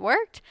code and it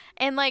worked.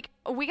 And like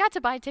we got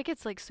to buy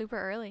tickets like super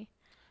early.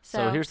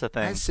 So here's the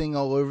thing. I sing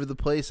all over the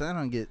place. I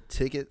don't get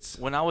tickets.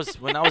 When I was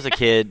a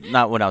kid,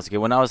 not when I was a kid,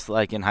 when I was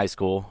like in high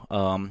school,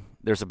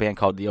 there's a band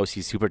called the OC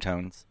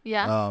Supertones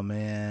Yeah. Oh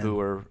man, who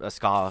were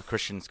a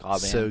Christian ska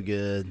band. so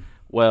good.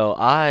 Well,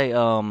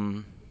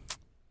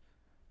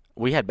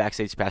 we had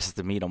backstage passes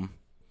to meet them,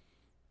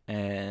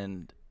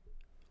 and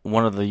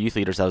one of the youth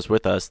leaders that was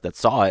with us that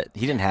saw it,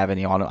 he didn't have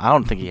any on him. I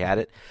don't think he had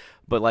it,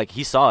 but like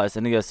he saw us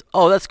and he goes,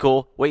 "Oh, that's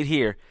cool. Wait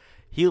here."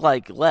 He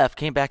like left,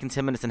 came back in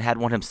 10 minutes and had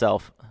one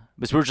himself.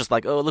 Because we were just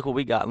like, "Oh, look what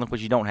we got and look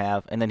what you don't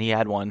have," and then he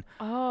had one.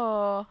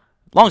 Oh.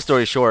 Long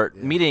story short,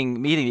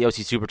 meeting the OC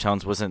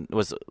Supertones was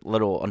a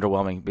little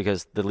underwhelming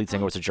because the lead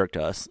singer was a jerk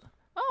to us.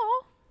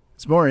 Oh.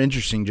 It's more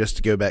interesting just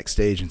to go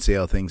backstage and see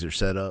how things are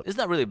set up. It's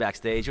not really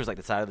backstage. It was like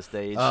the side of the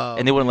stage, Oh,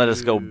 and they wouldn't let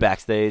us go dude.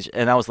 backstage.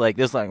 And I was like,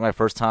 this is like my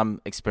first time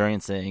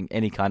experiencing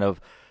any kind of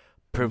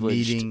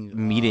privileged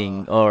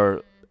meeting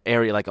or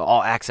area, like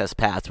all access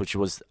pass, which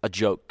was a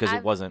joke because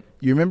it wasn't.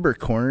 You remember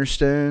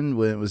Cornerstone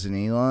when it was in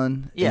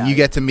Elon? Yeah. And you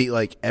got to meet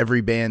like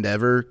every band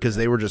ever because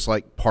they were just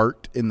like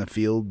parked in the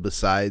field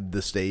beside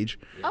the stage.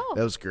 Oh.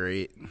 That was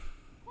great.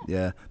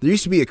 Yeah. There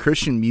used to be a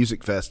Christian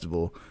music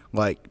festival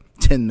like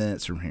 10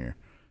 minutes from here.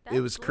 It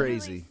was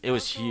crazy. It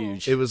was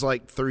huge. It was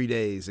like 3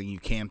 days and you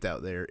camped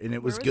out there and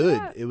it was was good.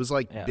 that? It was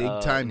like Yeah,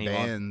 big time in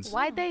Elon. bands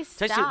Why'd they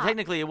stop?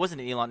 Technically, it wasn't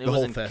Elon. It The was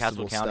whole in Castle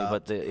festival County,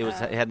 stopped. but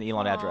it had an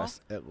Elon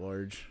address. at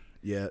large.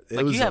 Yeah. It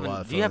Like was you a have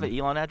lot of do you have fun. an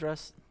Elon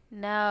address?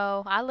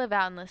 No, I live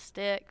out in the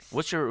sticks.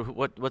 What's your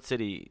what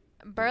city?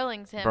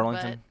 Burlington.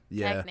 Burlington? But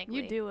Yeah. technically.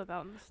 You do live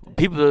out in the state.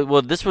 People.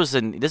 Well, this was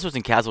in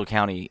Castle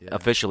County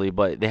officially,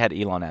 but they had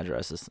Elon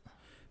addresses.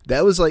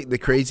 That was like the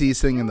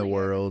craziest thing in the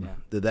world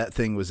that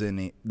thing was in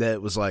it.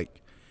 That was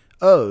like,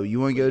 oh, you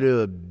want to go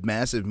to a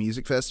massive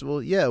music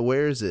festival? Yeah,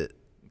 where is it?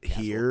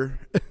 Here.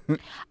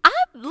 I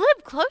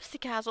live close to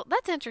Castle.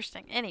 That's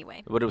interesting.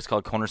 Anyway. What it was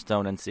called,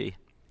 Cornerstone NC.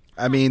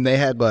 I mean, they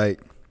had like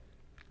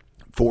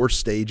 4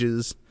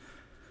 stages,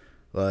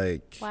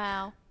 like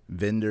Wow.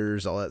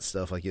 vendors, all that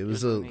stuff. Like it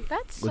was a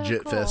That's so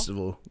legit cool.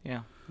 festival.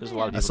 Yeah, there's a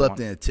lot of I people. slept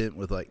going. in a tent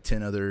with like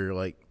 10 other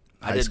like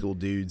high did- school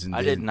dudes and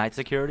I did night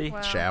security.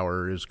 Wow.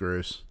 shower. It was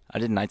gross. I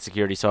did night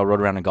security, so I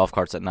rode around in golf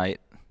carts at night.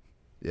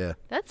 Yeah.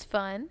 That's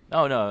fun.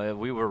 Oh no,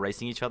 we were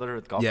racing each other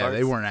with golf Yeah, carts.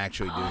 they weren't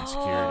actually doing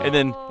security.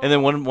 And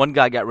then one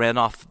guy got ran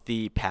off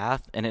the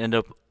path and ended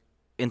up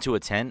into a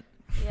tent,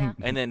 Yeah.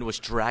 and then was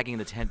dragging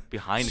the tent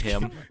behind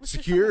him.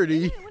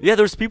 Security. Yeah,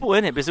 there was people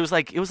in it because it was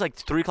like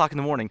 3:00 in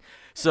the morning.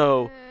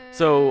 So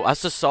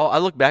I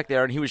looked back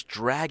there and he was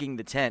dragging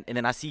the tent, and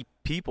then I see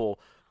people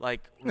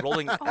like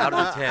rolling out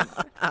of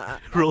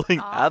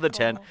the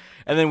tent,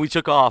 and then we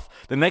took off.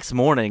 The next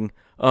morning,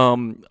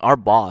 our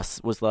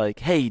boss was like,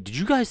 "Hey, did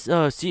you guys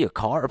see a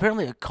car?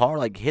 Apparently, a car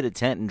like hit a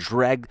tent and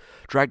dragged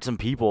some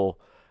people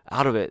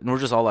out of it." And we're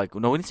just all like,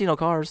 "No, we didn't see no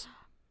cars."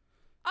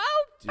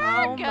 Oh,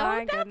 Oh Virgo.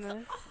 my That's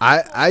goodness.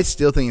 I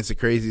still think it's the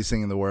craziest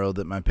thing in the world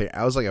that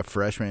I was like a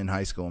freshman in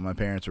high school and my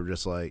parents were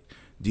just like,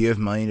 do you have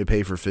money to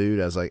pay for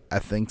food? I was like, I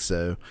think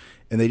so.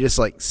 And they just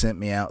like sent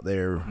me out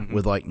there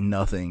with like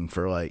nothing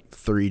for like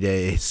 3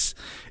 days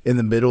in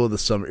the middle of the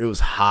summer. It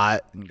was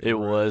hot. and It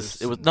gross.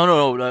 was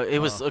no. It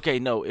was okay.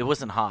 No, it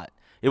wasn't hot.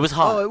 It was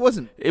hot. Oh, it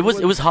wasn't. It was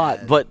wasn't hot,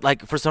 bad. but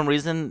like for some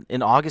reason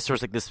in August there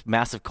was like this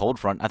massive cold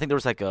front. I think there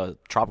was like a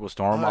tropical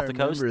storm Oh, off I the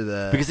coast remember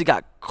that. because it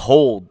got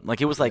cold.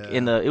 Like it was like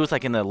in the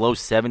low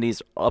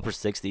 70s, upper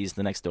 60s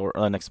the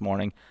next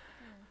morning.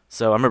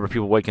 So I remember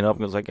people waking up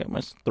and it was like, my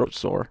throat's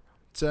sore.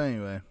 So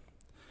anyway,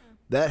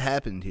 that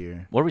happened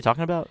here. What are we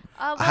talking about?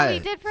 what we I-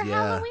 did for yeah.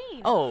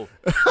 Halloween. Oh,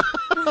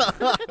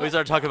 we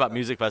started talking about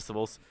music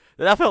festivals.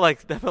 That felt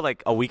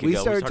like a week ago. We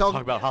started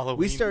talking about Halloween.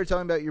 We started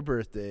talking about your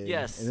birthday.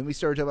 Yes. And then we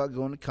started talking about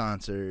going to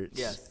concerts.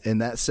 Yes.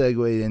 And that segued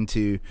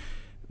into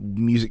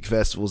music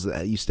festivals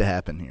that used to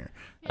happen here.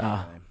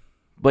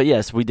 But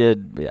yes, we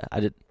did. Yeah,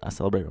 I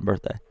celebrated my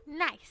birthday.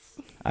 Nice.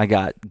 I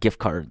got gift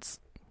cards,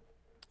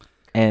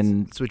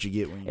 and That's what you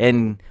get when you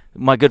and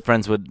my good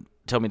friends would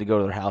tell me to go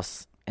to their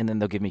house, and then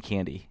they'll give me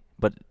candy.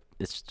 But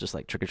it's just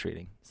like trick or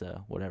treating,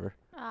 so whatever.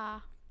 I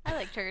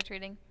like trick or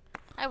treating.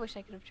 I wish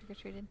I could have trick or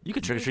treated. You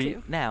can trick or Me treat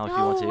too. now if you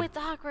want No, to. it's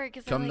awkward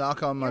because come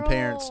knock on my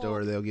parents'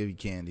 door, they'll give you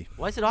candy.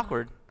 Why is it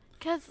awkward?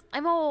 Because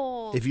I'm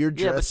old. If you're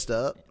Yeah, but- dressed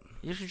up,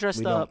 You're dressed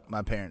we up. don't.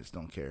 My parents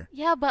don't care.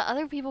 Yeah, but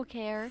other people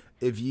care.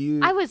 If you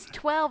I was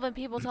 12 and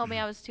people told me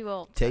I was too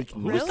old. take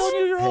Who was telling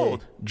you you're Hey,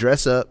 old?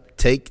 dress up,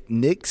 take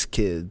Nick's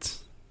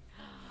kids,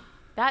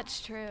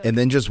 That's true. and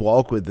then just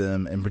walk with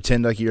them and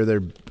pretend like you're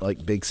their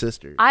like big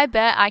sister. I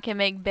bet I can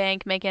make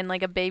bank making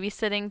like a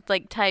babysitting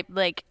like type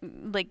like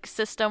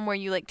system where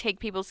you like take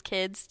people's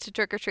kids to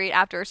trick or treat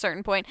after a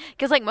certain point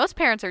because like most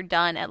parents are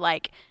done at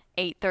like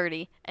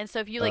 8:30, and so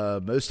if you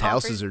like Most offer-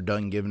 houses are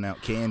done giving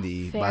out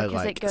candy Fair, by 'cause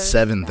it like goes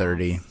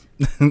 7:30.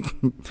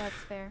 that's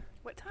fair.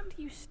 What time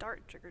do you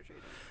start trick or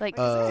treating? Like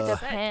Uh, it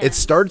depends. It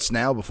starts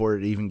now before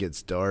it even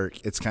gets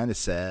dark. It's kind of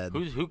sad.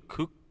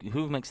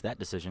 Who makes that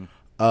decision?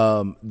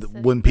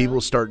 When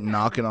people start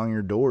knocking on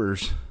your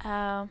doors.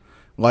 Oh.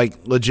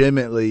 Like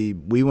legitimately,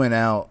 we went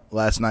out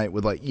last night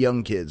with like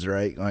young kids,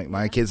 right? Like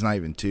my kid's not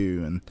even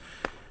 2,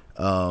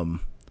 and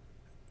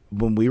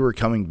when we were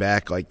coming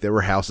back, like there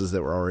were houses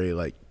that were already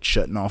like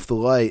shutting off the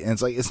light, and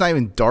it's like it's not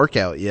even dark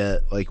out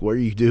yet. Like, what are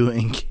you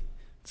doing?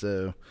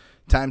 So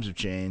times have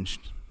changed.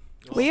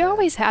 We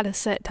always had a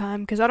set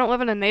time because I don't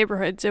live in a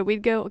neighborhood, so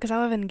we'd go because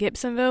I live in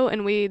Gibsonville,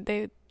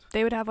 and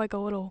they would have like a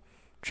little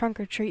trunk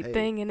or treat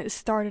thing, and it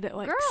started at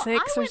like Girl,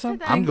 6 or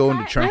something. I'm going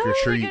to trunk or Really?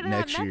 treat Go to that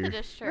next year.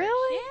 Methodist church.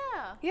 Really?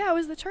 Yeah. Yeah, it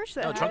was the church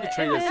that No, had trunk or it.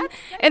 treat And is- then-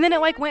 and then it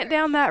like went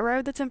down that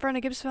road that's in front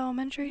of Gibsonville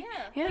Elementary.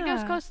 Yeah. It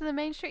goes close to the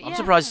main street. I'm yeah.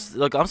 surprised.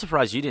 Look, I'm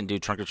surprised you didn't do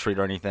trunk or treat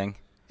or anything.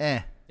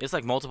 It's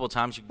like multiple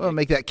times. Well,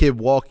 make that kid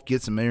walk,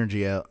 get some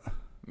energy out.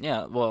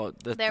 Yeah, well,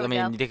 There we I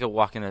mean, go. they could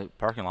walk in a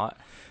parking lot.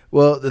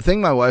 Well, the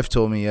thing my wife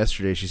told me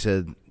yesterday, she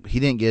said, he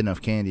didn't get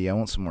enough candy. I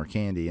want some more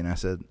candy. And I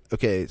said,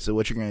 okay, so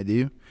what you're going to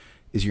do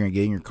is you're going to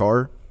get in your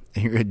car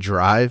and you're going to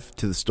drive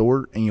to the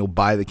store and you'll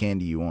buy the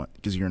candy you want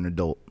because you're an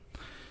adult.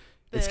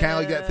 It's kind of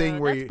like that thing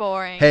where That's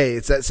boring. Hey,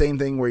 it's that same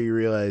thing where you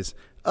realize,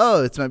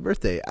 oh, it's my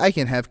birthday. I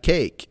can have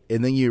cake.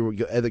 And then you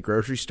go at the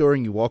grocery store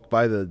and you walk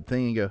by the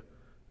thing and go,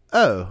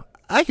 oh,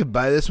 I could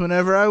buy this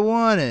whenever I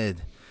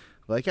wanted.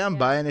 Like I'm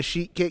buying a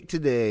sheet cake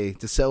today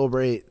to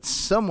celebrate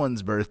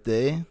someone's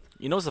birthday.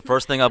 You know what's the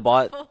first thing I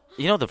bought?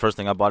 You know the first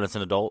thing I bought as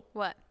an adult?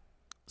 What?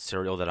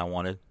 Cereal that I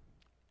wanted.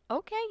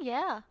 Okay,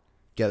 yeah.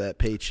 Got that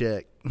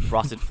paycheck.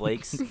 Frosted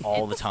Flakes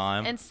all the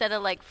time. Instead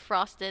of like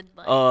frosted.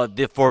 Like,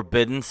 The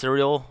forbidden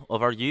cereal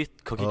of our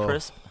youth, Cookie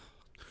Crisp.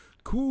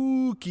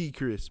 Cookie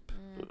Crisp.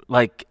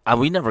 Like,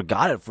 we never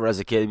got it for as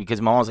a kid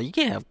because my mom was like, you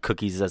can't have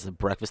cookies as a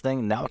breakfast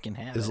thing. Now I can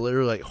have It's it.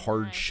 literally like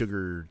hard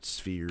sugar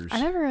spheres. I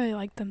never really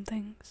liked them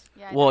things.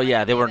 yeah, I Well, don't yeah,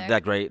 like they it weren't either.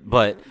 that great.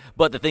 But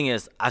the thing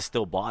is, I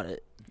still bought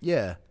it.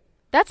 Yeah.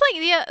 That's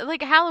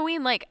like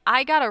Halloween. Like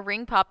I got a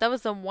ring pop. That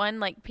was the one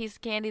like piece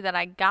of candy that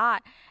I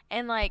got,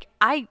 and like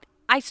I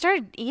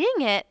started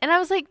eating it, and I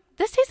was like,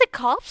 this tastes like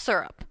cough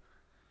syrup.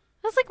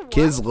 I was like, what?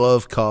 Kids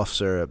love cough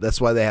syrup.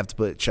 That's why they have to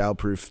put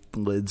childproof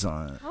lids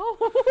on it.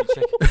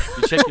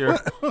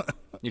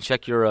 You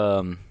check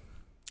your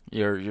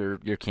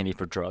candy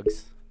for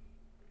drugs.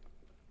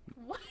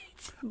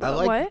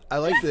 What? I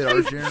like that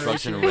our Drugs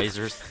generation. and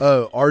razors.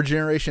 Oh, our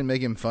generation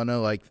making fun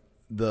of like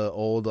the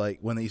old like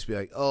when they used to be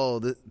like,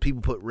 oh,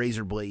 people put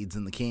razor blades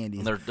in the candy.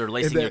 And they're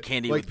lacing And your that,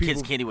 candy like, with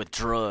kids' people- candy with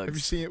drugs. Have you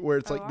seen it where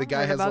it's like Oh, the I guy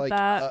heard has about like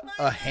that.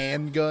 a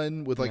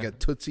handgun with like a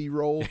Tootsie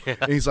Roll,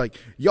 and he's like,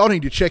 "Y'all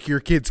need to check your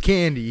kids'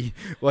 candy."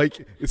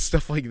 Like it's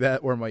stuff like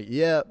that where I'm like,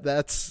 "Yeah,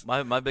 that's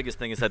My biggest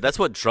thing is that's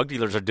what drug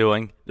dealers are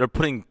doing. They're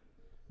putting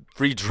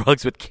free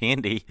drugs with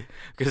candy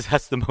because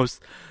that's the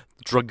most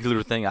drug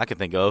dealer thing I can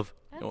think of.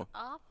 That's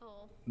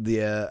awful.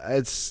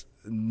 it's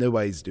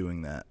nobody's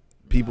doing that.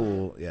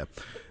 People, yeah,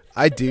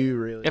 I do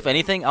really, If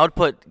anything, I would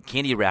put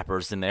candy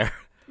wrappers in there,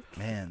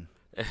 man."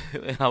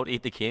 and I would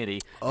eat the candy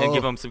and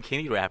give them some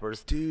candy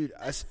wrappers. Dude,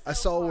 I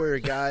saw where a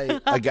guy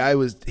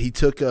he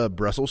took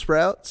Brussels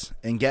sprouts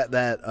and got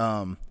that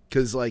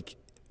because like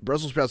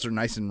Brussels sprouts are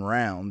nice and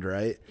round,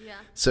 right? Yeah.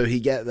 So he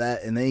got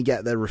that, and then he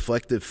got that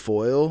reflective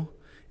foil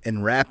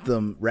and wrapped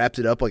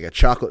it up like a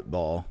chocolate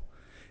ball,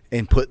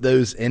 and put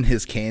those in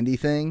his candy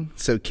thing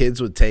so kids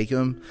would take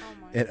them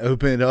and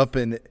open it up,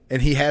 and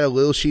he had a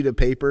little sheet of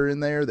paper in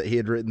there that he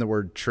had written the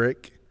word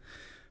trick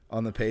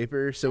on the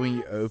paper. So when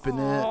you open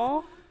it.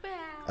 Aw.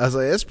 I was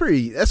like, that's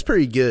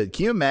pretty good.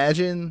 Can you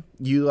imagine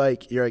you're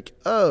like,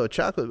 oh,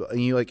 chocolate,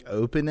 and you like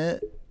open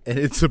it and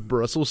it's a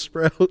Brussels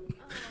sprout?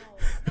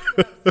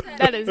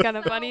 That is kind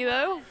of funny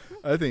though.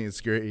 I think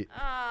it's great.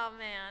 Oh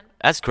man.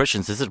 As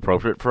Christians, is it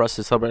appropriate for us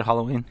to celebrate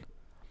Halloween?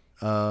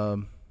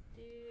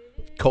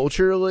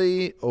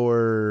 Culturally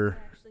or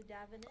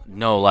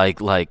No,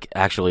 like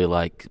actually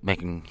like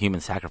making human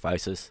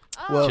sacrifices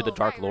Well- to the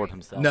Dark right, Lord right.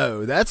 himself.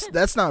 no,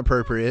 that's not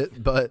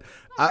appropriate. But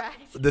Right.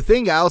 the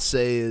thing I'll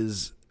say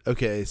is,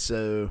 okay,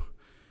 so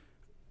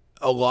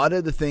a lot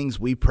of the things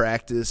we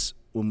practice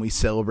when we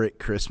celebrate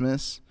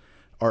Christmas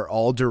are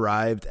all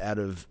derived out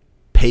of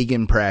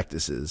pagan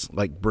practices,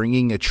 like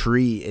bringing a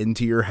tree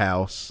into your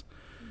house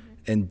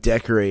and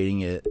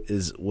decorating it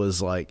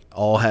was like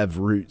all have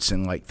roots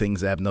and like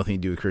things that have nothing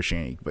to do with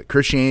Christianity. But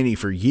Christianity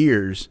for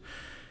years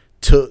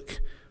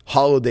took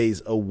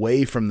holidays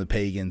away from the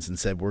pagans and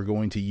said, we're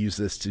going to use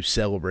this to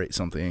celebrate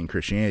something in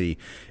Christianity.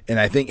 And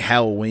I think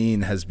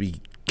Halloween has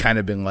kind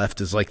of been left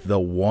as like the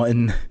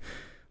one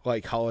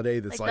like holiday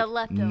that's Like the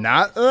like leftovers.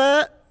 not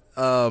that.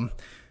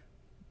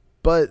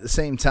 But at the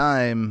same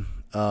time,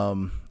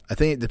 I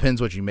think it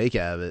depends what you make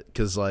out of it.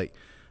 Because like,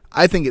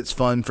 I think it's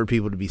fun for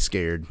people to be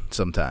scared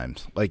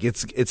sometimes. Like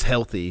it's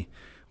healthy,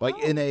 like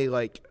in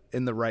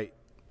the right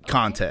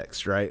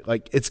context, right?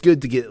 Like it's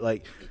good to get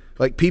like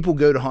people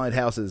go to haunted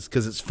houses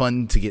because it's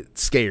fun to get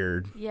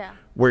scared. Yeah.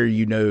 Where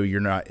you know you're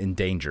not in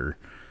danger,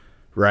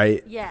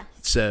 right? Yes.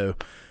 So,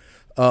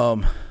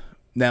 now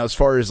as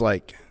far as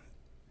like,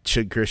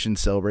 should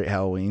Christians celebrate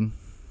Halloween?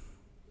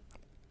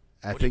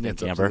 I What do you think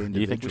it's up to Amber? the Do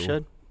you think we individual.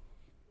 should?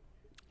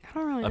 I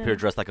don't really Up know. here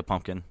dressed like a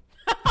pumpkin.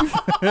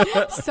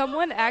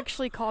 Someone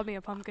actually called me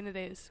a pumpkin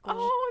today at school.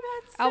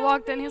 Oh, that's. I so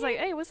walked in. He was mean.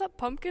 like, "Hey, what's up,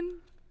 pumpkin?"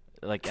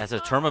 Like as a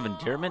term of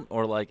endearment,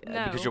 or like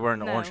No, because you're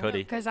wearing an orange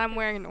hoodie. Because I'm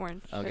wearing an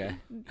orange. Okay.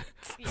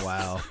 hoodie.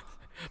 Wow.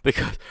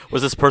 Because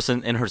was this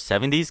person in her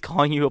 70s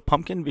calling you a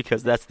pumpkin?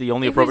 Because that's the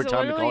only It was appropriate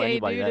time to call literally a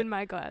anybody dude that. in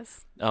my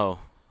class. Oh,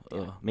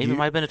 maybe it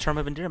might have been a term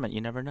of endearment.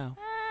 You never know.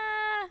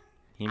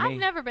 He may. I've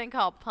never been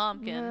called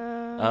pumpkin.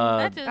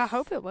 I Just,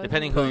 hope it was.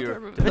 Depending who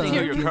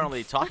you're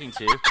currently talking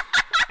to.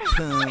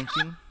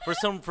 Pumpkin. For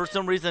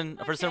some reason,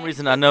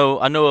 I know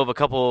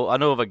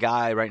of a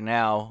guy right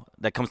now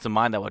that comes to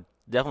mind that would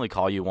definitely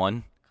call you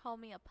one, call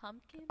me a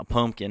pumpkin. a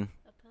pumpkin,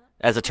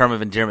 as a term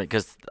of endearment,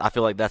 because I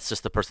feel like that's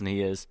just the person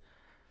he is.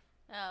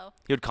 Oh,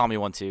 He would call me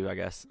one too, I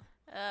guess.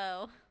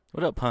 oh,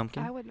 What up,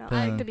 pumpkin? I would not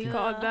like to be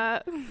called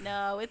that.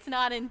 no, it's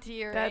not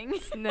endearing.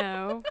 That's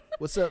no.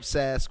 What's up,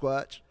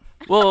 Sasquatch?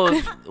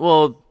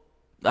 well,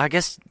 I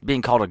guess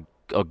being called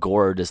a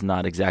gourd is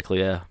not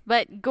exactly a.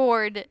 But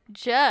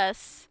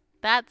gorgeous,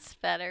 that's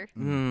better.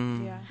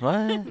 Yeah.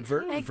 What?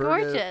 Like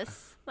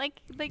gorgeous,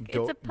 like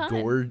it's a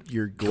pun.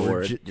 You're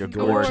gorgeous. You're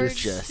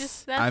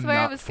gorgeous. That's I'm where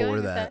I not was for going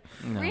with that.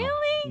 No.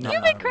 Really? No.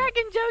 You've been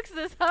cracking jokes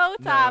this whole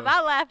time.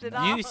 I laughed it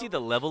off. You see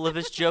the level of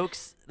his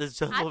jokes? The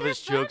level of they're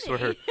his jokes were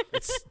funny.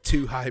 It's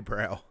too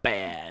highbrow.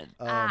 bad.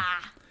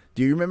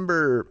 Do you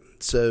remember?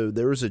 So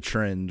there was a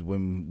trend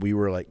when we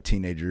were like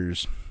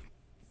teenagers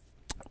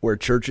where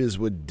churches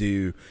would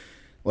do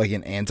like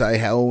an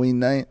anti-Halloween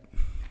night,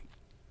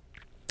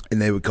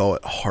 and they would call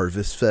it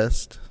Harvest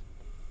Fest.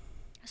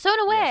 So in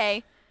a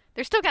way,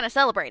 they're still kind of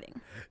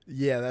celebrating.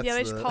 Yeah, that's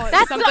They just call it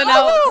That's something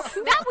else.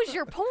 That was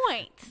your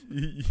point.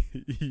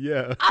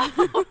 yeah.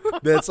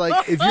 That's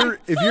like if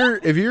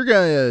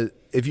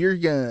you're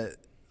gonna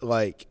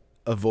like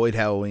avoid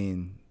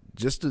Halloween,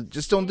 just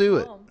don't do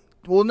it.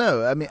 Well,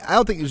 no, I mean I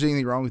don't think there's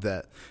anything wrong with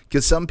that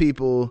because some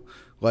people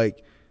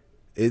like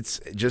it's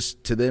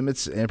just to them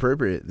it's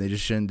inappropriate. They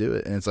just shouldn't do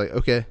it, and it's like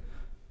okay,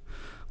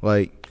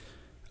 like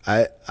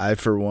I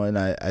for one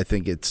I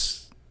think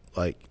it's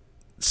like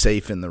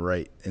safe in the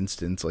right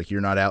instance. Like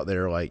you're not out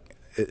there like.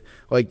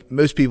 Like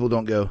most people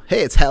don't go,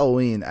 hey, it's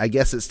Halloween, I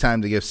guess it's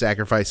time to go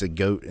sacrifice a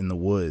goat in the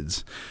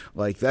woods.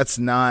 Like that's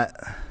not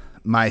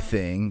my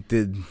thing.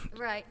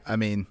 Right. I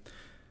mean,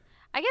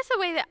 I guess the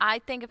way that I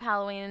think of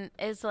Halloween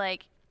is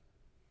like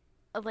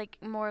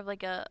more of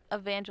like a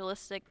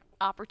evangelistic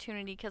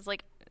opportunity because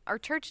like our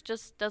church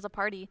just does a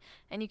party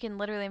and you can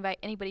literally invite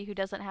anybody who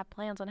doesn't have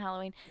plans on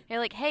Halloween. You're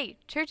like, hey,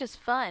 church is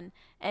fun,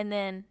 and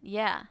then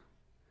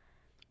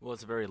Well,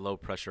 it's a very low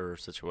pressure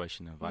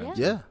situation environment.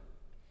 yeah.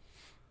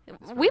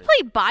 We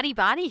played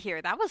Body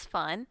here. That was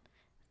fun.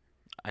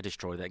 I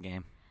destroyed that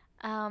game.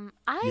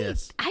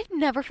 Yes. I've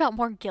never felt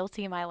more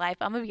guilty in my life.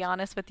 I'm gonna be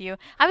honest with you.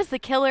 I was the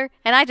killer,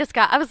 and I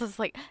was just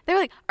like, they were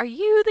like, "Are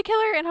you the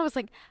killer?" And I was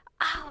like,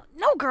 "Oh,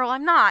 no, girl,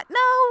 I'm not.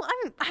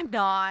 No, I'm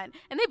not."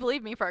 And they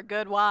believed me for a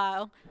good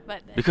while,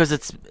 but Because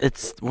it's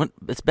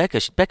Becca.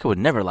 Becca would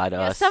never lie to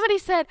us. somebody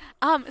said,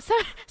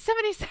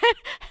 somebody said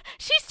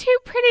she's too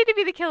pretty to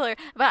be the killer.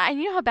 But I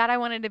knew how bad I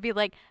wanted to be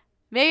like.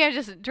 Maybe I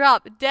just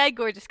dropped dead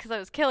gorgeous because I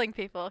was killing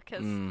people.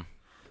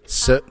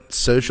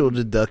 Social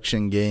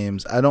deduction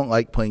games. I don't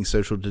like playing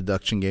social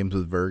deduction games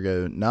with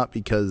Virgo, not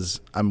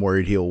because I'm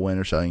worried he'll win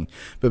or something,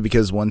 but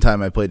because one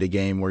time I played a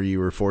game where you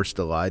were forced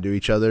to lie to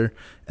each other,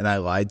 and I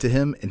lied to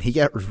him, and he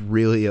got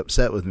really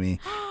upset with me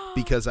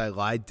because I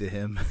lied to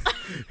him.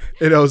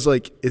 And I was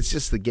like, it's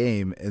just the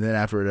game. And then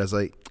afterward, I was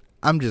like,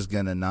 I'm just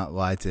going to not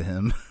lie to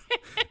him.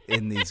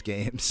 In these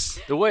games,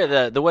 The way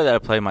that I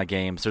play my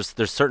games,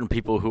 there's certain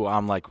people who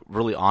I'm like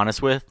really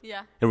honest with,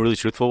 and really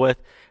truthful with,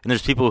 and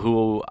there's people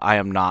who I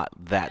am not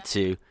that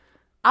to.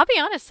 I'll be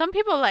honest. Some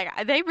people like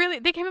they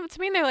came up to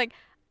me and they're like,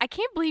 "I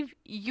can't believe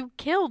you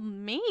killed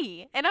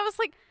me," and I was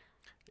like,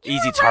 "You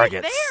Easy were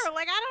targets. Right there.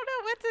 Like I don't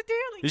know what to do."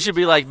 Like, You should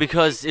be like,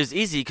 because it was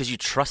easy because you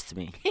trust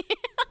me.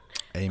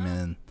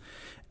 Amen.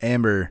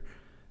 Amber,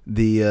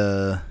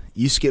 you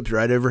skipped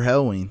right over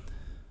Halloween.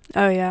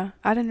 Oh yeah,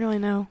 I didn't really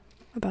know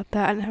about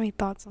that. I didn't have any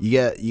thoughts on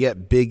You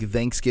got big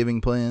Thanksgiving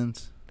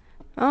plans?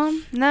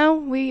 No,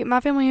 my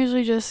family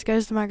usually just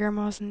goes to my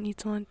grandma's and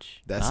eats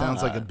lunch. That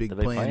sounds like a big the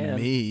big plan to plan.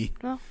 me.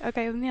 Oh,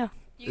 okay, then yeah.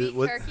 you eat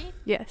what- turkey?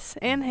 Yes,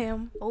 and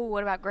ham. Oh,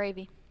 what about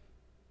gravy?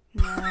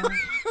 No.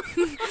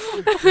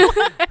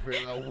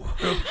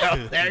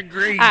 That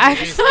green. I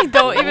actually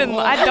don't even.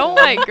 I don't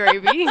like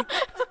gravy. I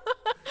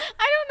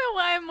don't know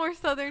why I'm more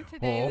southern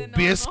today than normal.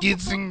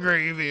 biscuits and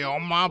gravy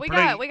on my We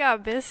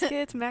got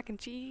biscuits, mac and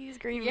cheese,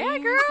 green Yeah,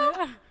 beans.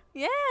 girl.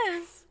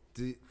 Yes.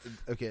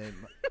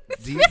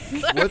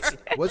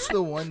 What's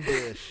the one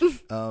dish?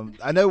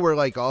 I know we're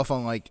like off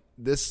on like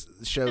this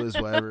show is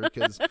whatever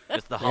because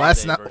It's the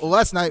last holiday night version.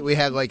 last night we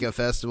had like a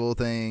festival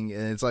thing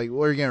and it's like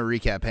we're gonna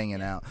recap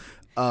hanging out.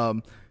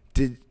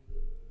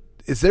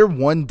 Is there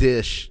one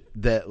dish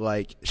that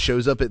like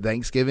shows up at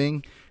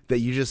Thanksgiving that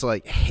you just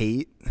like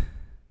hate?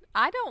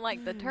 I don't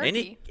like the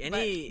turkey.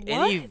 Any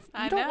I You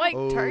don't know. like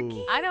Oh.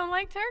 turkey? I don't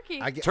like turkey.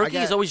 Turkey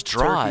got is always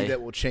dry. Turkey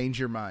that will change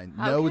your mind.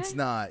 No, Okay. it's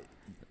not.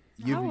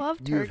 I love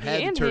You've turkey had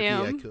the and turkey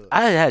I ham. cooked.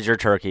 I had your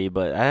turkey,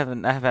 but I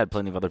have had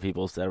plenty of other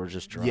people's that were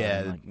just dry.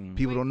 Yeah, Like,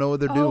 people don't know what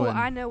they're Oh, doing.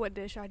 I know what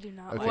dish I do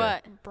not Okay.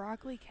 like. What?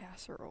 Broccoli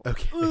casserole.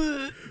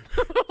 Okay.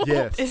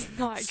 Yes. It's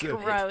not So-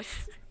 good. Gross.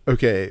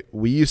 Okay,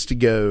 we used to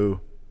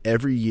go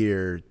every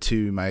year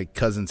to my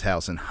cousin's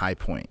house in High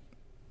Point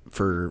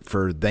for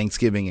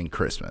Thanksgiving and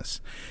Christmas.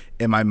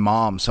 And my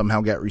mom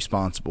somehow got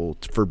responsible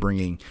for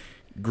bringing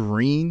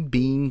green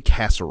bean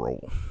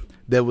casserole.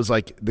 That was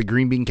like the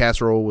green bean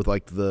casserole with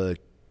like the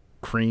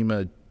cream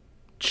of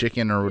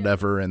chicken or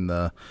whatever and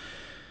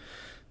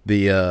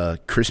the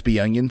crispy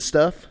onion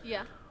stuff.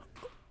 Yeah.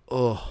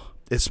 Oh,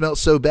 it smells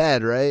so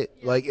bad, right?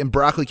 Like, and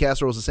broccoli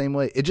casserole is the same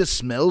way. It just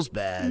smells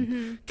bad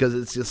because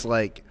it's just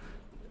like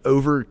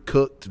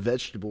overcooked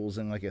vegetables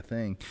and like a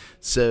thing.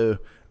 So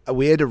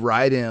we had to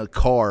ride in a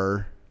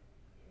car,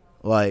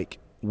 like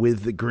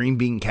with the green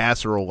bean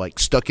casserole like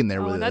stuck in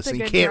there with us. And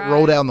you can't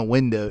roll down the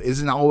window.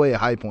 Isn't all the way at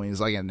High Point. It's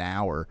like an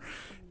hour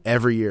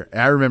every year.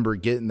 And I remember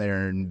getting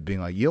there and being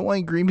like, "You don't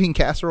want green bean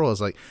casserole?" I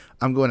was like,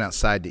 "I'm going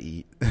outside to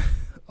eat."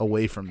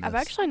 Away from this. I've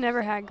actually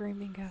never had green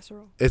bean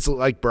casserole. It's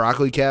like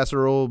broccoli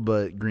casserole,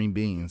 but green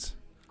beans.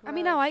 I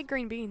mean, I like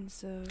green beans,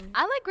 so.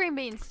 I like green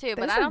beans too,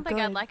 but Those I are don't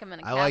think I'd good. like them in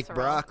a I casserole. like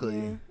broccoli.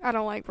 Yeah, I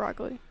don't like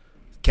broccoli.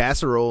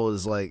 Casserole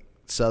is like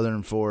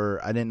Southern for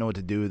I didn't know what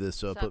to do with this,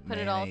 so I put put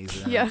it all-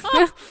 mayonnaise in it. Yeah.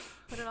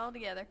 Put it all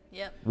together.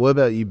 Yep. What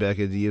about you,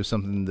 Becca? Do you have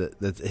something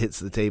that hits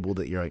the table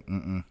that you're like,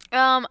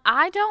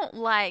 I don't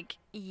like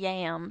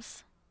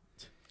yams.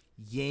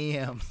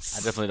 yams?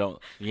 I definitely don't.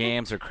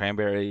 Yams or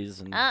cranberries.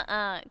 And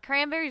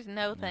Cranberries,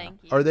 no thank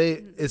you. Are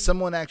they? Is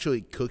someone actually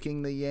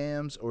cooking the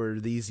yams, or are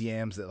these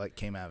yams that like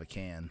came out of a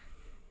can?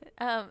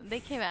 They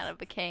came out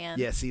of a can.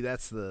 Yeah. See,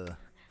 that's the.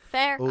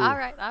 Fair. Ooh. All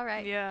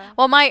right. Yeah.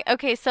 Well,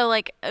 so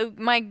like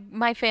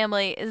my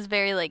family is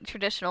very like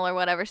traditional or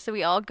whatever, so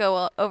we all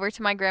go over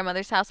to my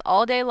grandmother's house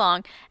all day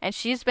long, and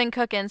she's been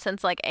cooking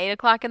since like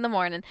 8:00 in the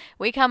morning.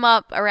 We come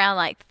up around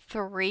like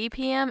 3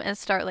 p.m. and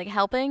start like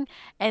helping,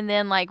 and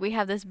then like we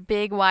have this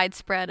big wide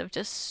spread of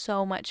just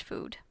so much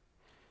food.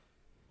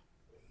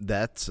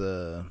 That's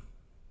Family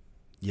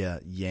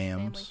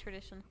yams.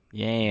 tradition.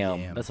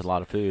 Yams. That's a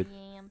lot of food.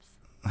 Yams.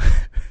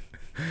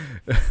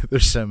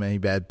 There's so many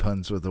bad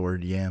puns with the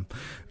word yam.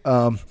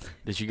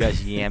 Did you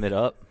guys yam it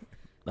up?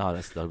 Oh,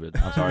 that's so good.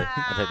 I'm sorry.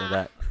 I take that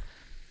back.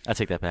 I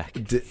take that back.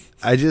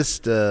 I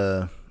just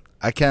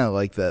I kind of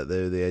like that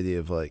though. The idea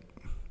of like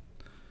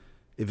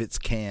if it's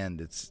canned,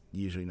 it's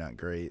usually not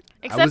great.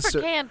 Except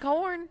for canned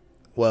corn.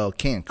 Well,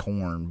 canned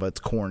corn, but it's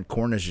corn.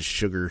 Corn is just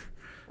sugar.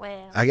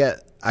 Well.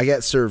 I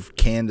got served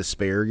canned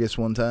asparagus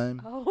one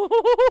time.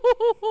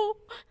 Oh,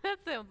 that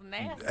sounds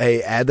nasty.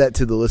 Hey, add that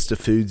to the list of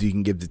foods you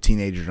can give to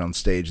teenagers on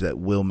stage that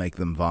will make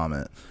them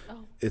vomit.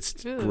 Oh.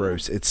 It's Ew.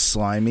 gross. It's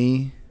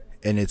slimy,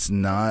 and it's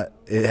not.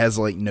 It has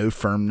like no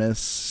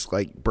firmness.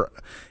 Like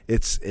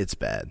it's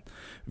bad.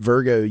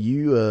 Virgo,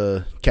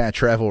 you kind of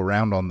travel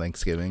around on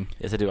Thanksgiving,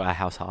 Yes, I do. I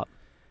house hop.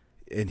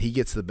 and he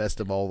gets the best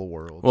of all the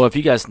worlds. Well, if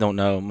you guys don't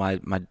know,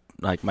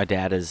 my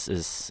dad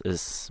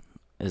is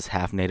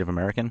half Native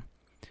American,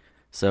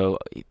 so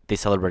they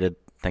celebrated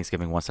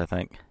Thanksgiving once, I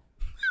think.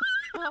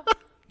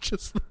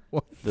 Just the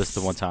one. This is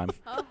the one time.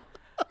 Oh.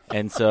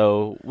 And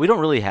so we don't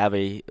really have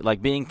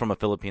being from a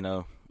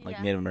Filipino, Yeah.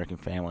 Native American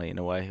family in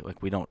a way,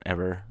 like we don't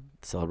ever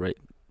celebrate.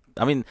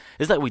 I mean,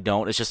 it's like we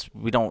don't. It's just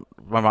we don't.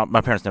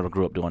 My parents never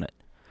grew up doing it.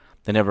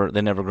 They never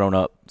grown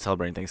up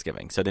celebrating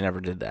Thanksgiving, so they never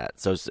did that.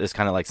 So it's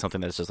kind of like something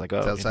that's just like, oh,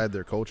 It's outside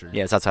their culture.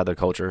 Yeah, it's outside their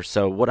culture.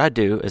 So what I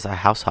do is I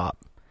house hop.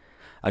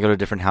 I go to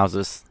different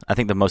houses. I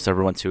think the most I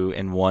ever went to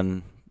in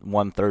one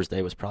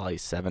Thursday was probably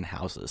 7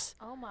 houses,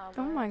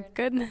 Oh my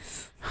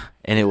goodness.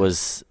 and it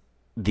was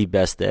the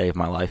best day of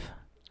my life.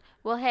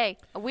 Well, hey,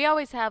 we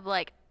always have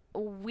like a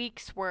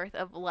week's worth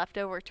of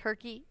leftover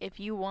turkey. If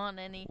you want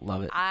any,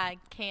 Love it. I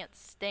can't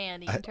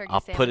stand eating turkey.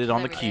 I'll put it sandwiches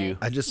on the every queue. day.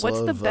 I just What's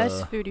love, the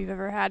best food you've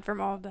ever had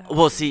from all of that?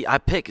 Well, see,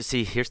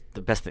 here's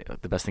the best thing.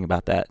 The best thing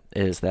about that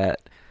is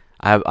that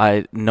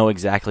I know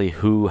exactly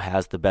who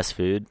has the best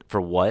food for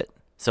what.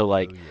 So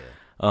like,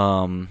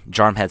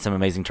 Jarm had some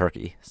amazing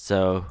turkey,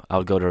 so I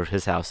would go to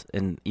his house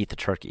and eat the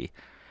turkey.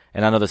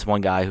 And I know this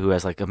one guy who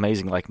has like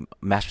amazing like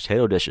mashed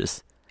potato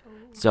dishes.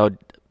 So I'd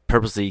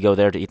purposely go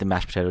there to eat the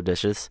mashed potato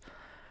dishes.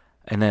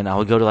 And then I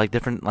would go to like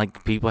different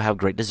like people have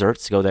great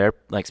desserts. Go there.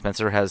 Like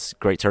Spencer has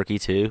great turkey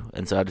too,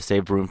 and so I had to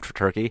save room for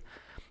turkey.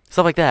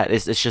 Stuff like that.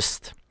 It's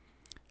just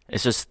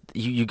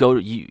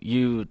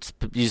you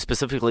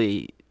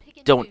specifically Pick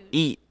and don't choose.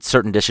 eat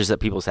certain dishes at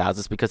people's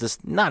houses because it's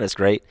not as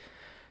great.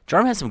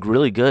 Jarm has some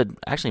really good.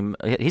 Actually,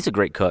 he's a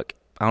great cook.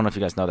 I don't know if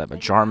you guys know that, but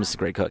Jarm is a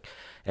great cook,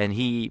 and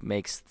he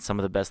makes some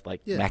of the best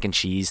like Yeah. mac and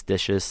cheese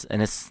dishes.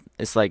 And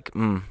it's like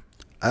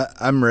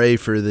I'm ready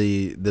for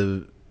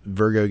the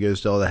Virgo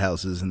goes to all the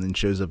houses and then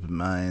shows up at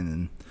mine,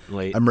 and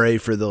late. I'm ready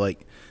for the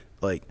like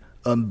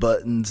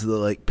unbuttons the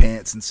like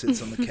pants and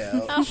sits on the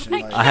couch. and,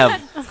 like, I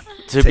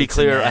have to be Takes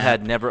a clear. I nap.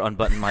 had never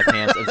unbuttoned my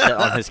pants and sat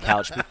on his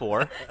couch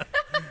before.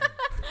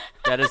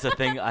 That is a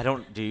thing I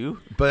don't do.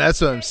 But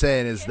that's what I'm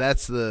saying is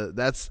that's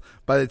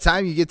by the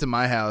time you get to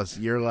my house,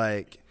 you're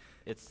like,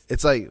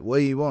 it's like, what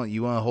do you want?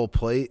 You want a whole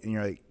plate? And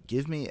you're like,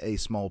 give me a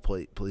small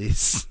plate,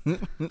 please.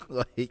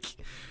 Like,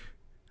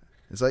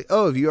 it's like,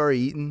 oh, have you already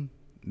eaten?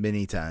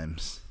 Many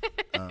times.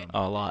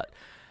 A lot.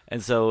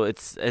 And so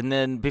and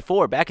then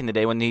back in the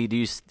day when they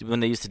used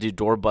to do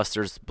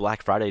Doorbusters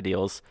Black Friday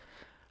deals,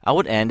 I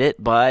would end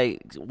it by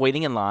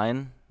waiting in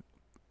line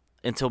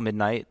until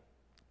midnight.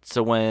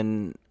 So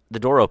when the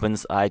door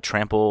opens, I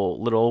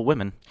trample little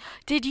women.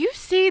 Did you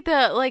see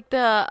the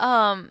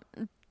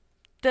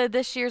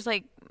this year's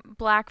like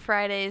Black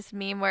Friday's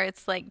meme where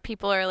it's like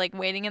people are like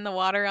waiting in the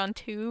water on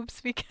tubes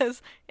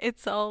because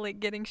it's all like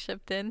getting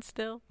shipped in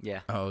still? Yeah.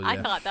 Oh yeah.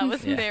 I thought that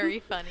was Yeah. very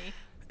funny.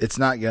 It's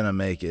not gonna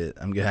make it.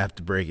 I'm gonna have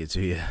to break it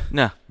to you.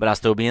 No, but I'll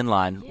still be in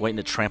line waiting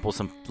to trample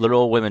some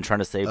little women trying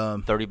to save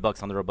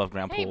 $30 on their above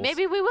ground Hey, pools.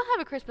 maybe we will have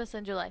a Christmas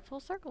in July. Full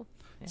circle.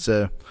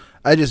 So,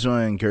 I just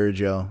want to encourage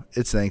y'all.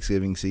 It's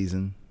Thanksgiving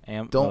season.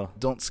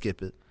 Don't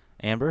skip it.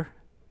 Amber,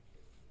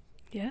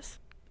 Yes.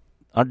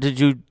 did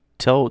you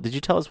tell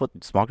us what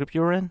small group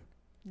you were in?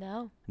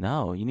 No.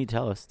 No, you need to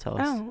tell us.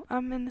 Oh,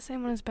 I'm in the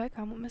same one as Becca.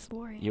 I'm with Miss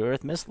Lori. You're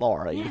with Miss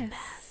Laura. Yes.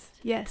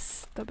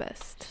 Yes, the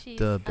best. She's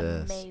The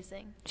best.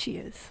 amazing. She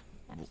is.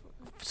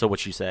 So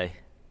what you say?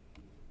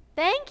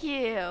 Thank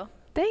you.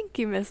 Thank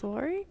you, Miss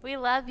Lori. We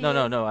love you.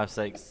 No. I was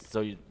saying,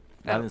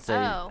 I didn't say,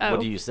 Oh.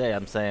 what do you say?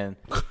 I'm saying,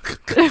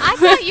 I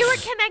thought you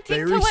were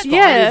connecting to what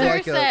Yeah.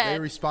 Spencer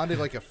said. responded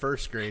like a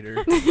first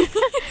grader.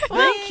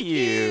 thank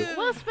you.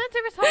 Well, Spencer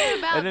was talking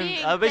about And then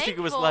being I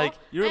basically was like,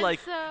 thankful,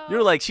 you're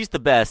and like, she's the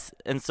best,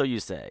 and so you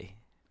say.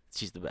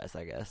 She's the best,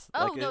 I guess.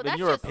 Oh, like, no, in that's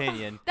your just-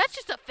 opinion. That's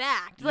just a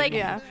fact. Like,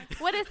 Yeah.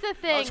 what is the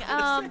thing?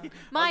 gonna say-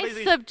 My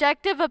basically-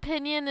 subjective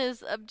opinion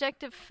is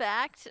objective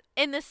fact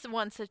in this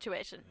one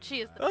situation. She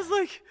is the I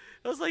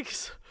was like,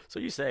 so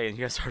you say, and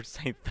you guys started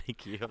saying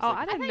thank you. Oh, I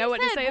thought didn't you know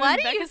what to said, say. "What Then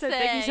do Becca you said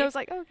thank you, say?" so I was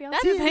like, okay, I'll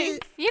That's say the thing.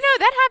 thanks. You know,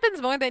 that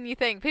happens more than you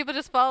think. People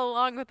just follow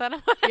along with what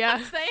Yeah.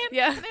 I'm saying.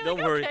 Yeah. And they're Don't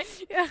like, worry.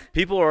 okay. Yeah.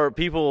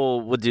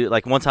 People would do,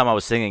 like, one time I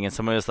was singing, and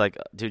somebody was like,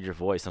 dude, your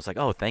voice. And I was like,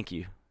 oh, thank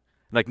you.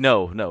 Like,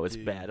 no, it's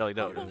bad. I'm like,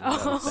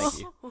 no, thank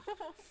you.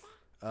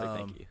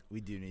 Thank you. We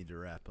do need to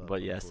wrap up.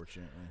 But yes.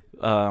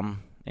 Unfortunately.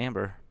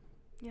 Amber.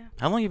 Yeah.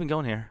 How long you been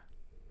going here?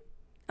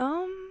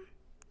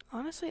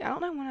 Honestly, I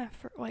don't know when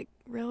I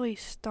really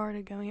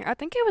started going here. I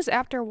think it was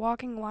after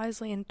Walking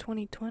Wisely in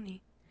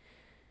 2020.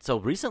 So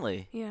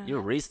recently. Yeah.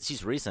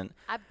 She's recent.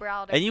 I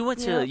browed her. And you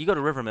Yeah. you go to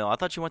Rivermill. I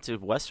thought you went to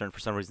Western for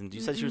some reason. You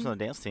said she was on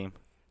the dance team.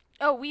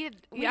 Oh, we did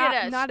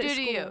Yeah, a not at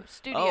studio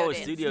school. Oh, a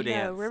dance. studio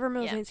dance. No,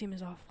 Rivermill Yeah. dance team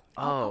is awful.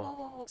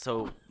 Oh.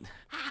 So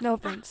No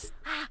offense,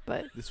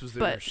 but This was But,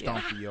 their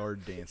stomp the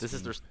yard dance. this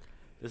is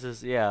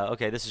team.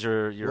 okay, this is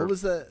your What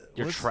was that?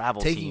 your What's travel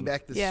taking team.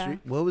 back the Yeah. street.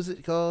 What was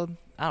it called?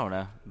 I don't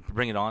know.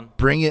 Bring it on.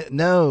 Bring it.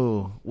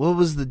 No. What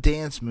was the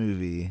dance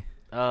movie?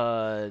 You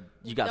got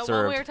The one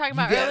served. we were talking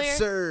You about got earlier.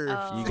 served.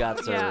 Oh. You got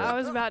served. yeah, I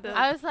was about to.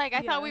 I was like, I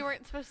Yeah. thought we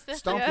weren't supposed to.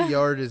 Stomp Yeah. the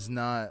yard is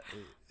not.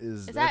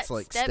 Is that that's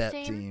like Step step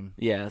Team? team.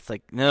 Yeah, it's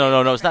like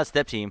no, it's not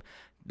step team.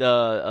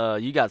 The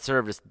you got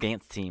served as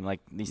dance team,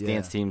 like these Yeah.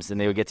 dance teams, and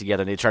they would get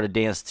together and they try to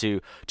dance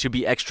to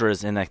be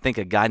extras in I think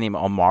a guy named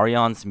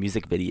Omarion's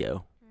music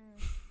video.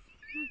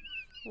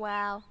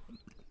 Wow.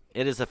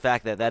 It is a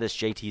fact that is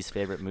JT's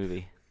favorite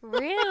movie.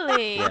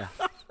 Really? Yeah,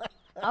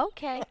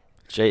 Okay.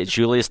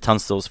 Julius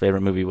Tunstall's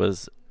favorite movie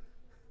was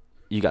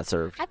You Got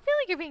Served. I feel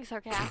like you're being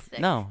sarcastic.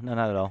 No, not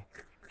at all.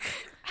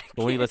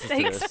 But when he listens to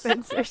Thanks, this,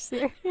 Spencer.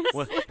 Serious.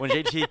 when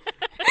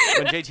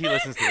JT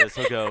listens to this,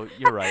 he'll go,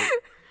 "You're right."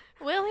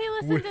 Will he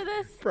listen to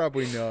this?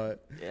 Probably not.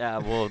 Yeah,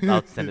 well,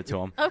 I'll send it to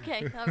him.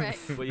 Okay. All right.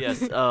 But yes,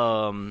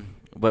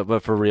 but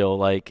for real,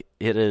 like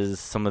it is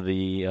some of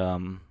the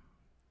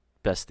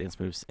best dance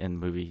moves in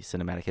movie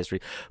cinematic history.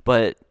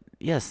 But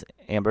yes,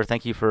 Amber,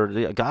 thank you for.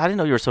 God, I didn't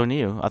know you were so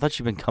new. I thought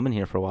you've been coming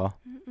here for a while.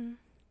 Mm-mm.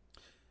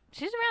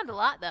 She's around a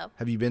lot though.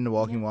 Have you been to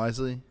Walking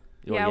Wisely?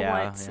 Yeah,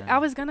 Well, once. yeah. I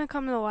was gonna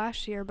come to the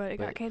last year, but it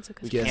But got canceled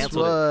we because Guess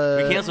canceled it.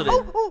 We what?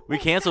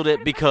 canceled it.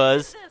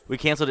 We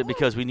canceled it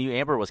because we knew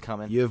Amber was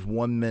coming. You have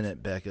 1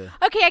 minute, Becca.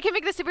 Okay, I can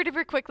make this super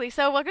duper quickly.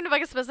 So, welcome to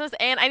Becca's Business,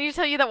 and I need to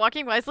tell you that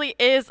Walking Wisely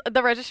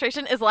the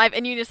registration is live,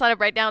 and you need to sign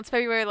up right now. It's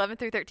February 11th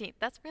through 13th.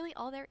 That's really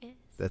all there is.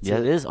 That's Yeah,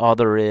 it is all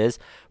there is.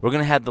 We're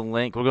gonna have the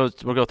link. We'll go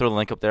throw the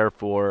link up there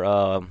for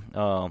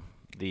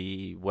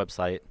the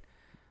website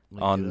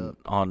Link it on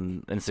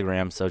up.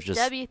 Instagram. So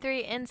just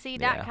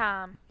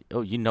W3NC.com. I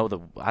don't even know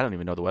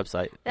the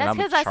website. and That's I'm in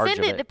because I charge send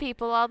of it to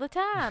people all the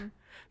time.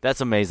 That's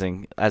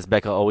amazing, as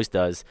Becca always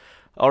does.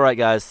 All right,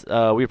 guys,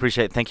 we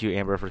appreciate it. Thank you,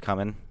 Amber, for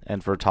coming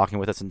and for talking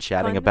with us and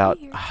chatting Fun to about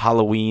be here.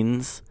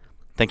 Halloweens.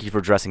 Thank you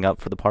for dressing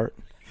up for the part.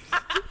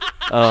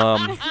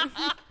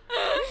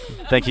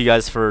 Thank you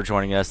guys for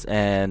joining us,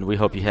 and we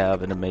hope you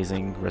have an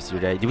amazing rest of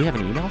your day. Do we have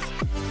any emails?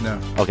 No,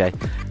 Okay.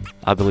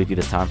 I believe you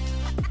this time.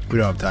 we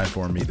don't have time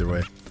for them either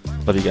way.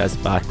 Love you guys.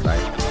 Bye.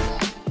 Bye.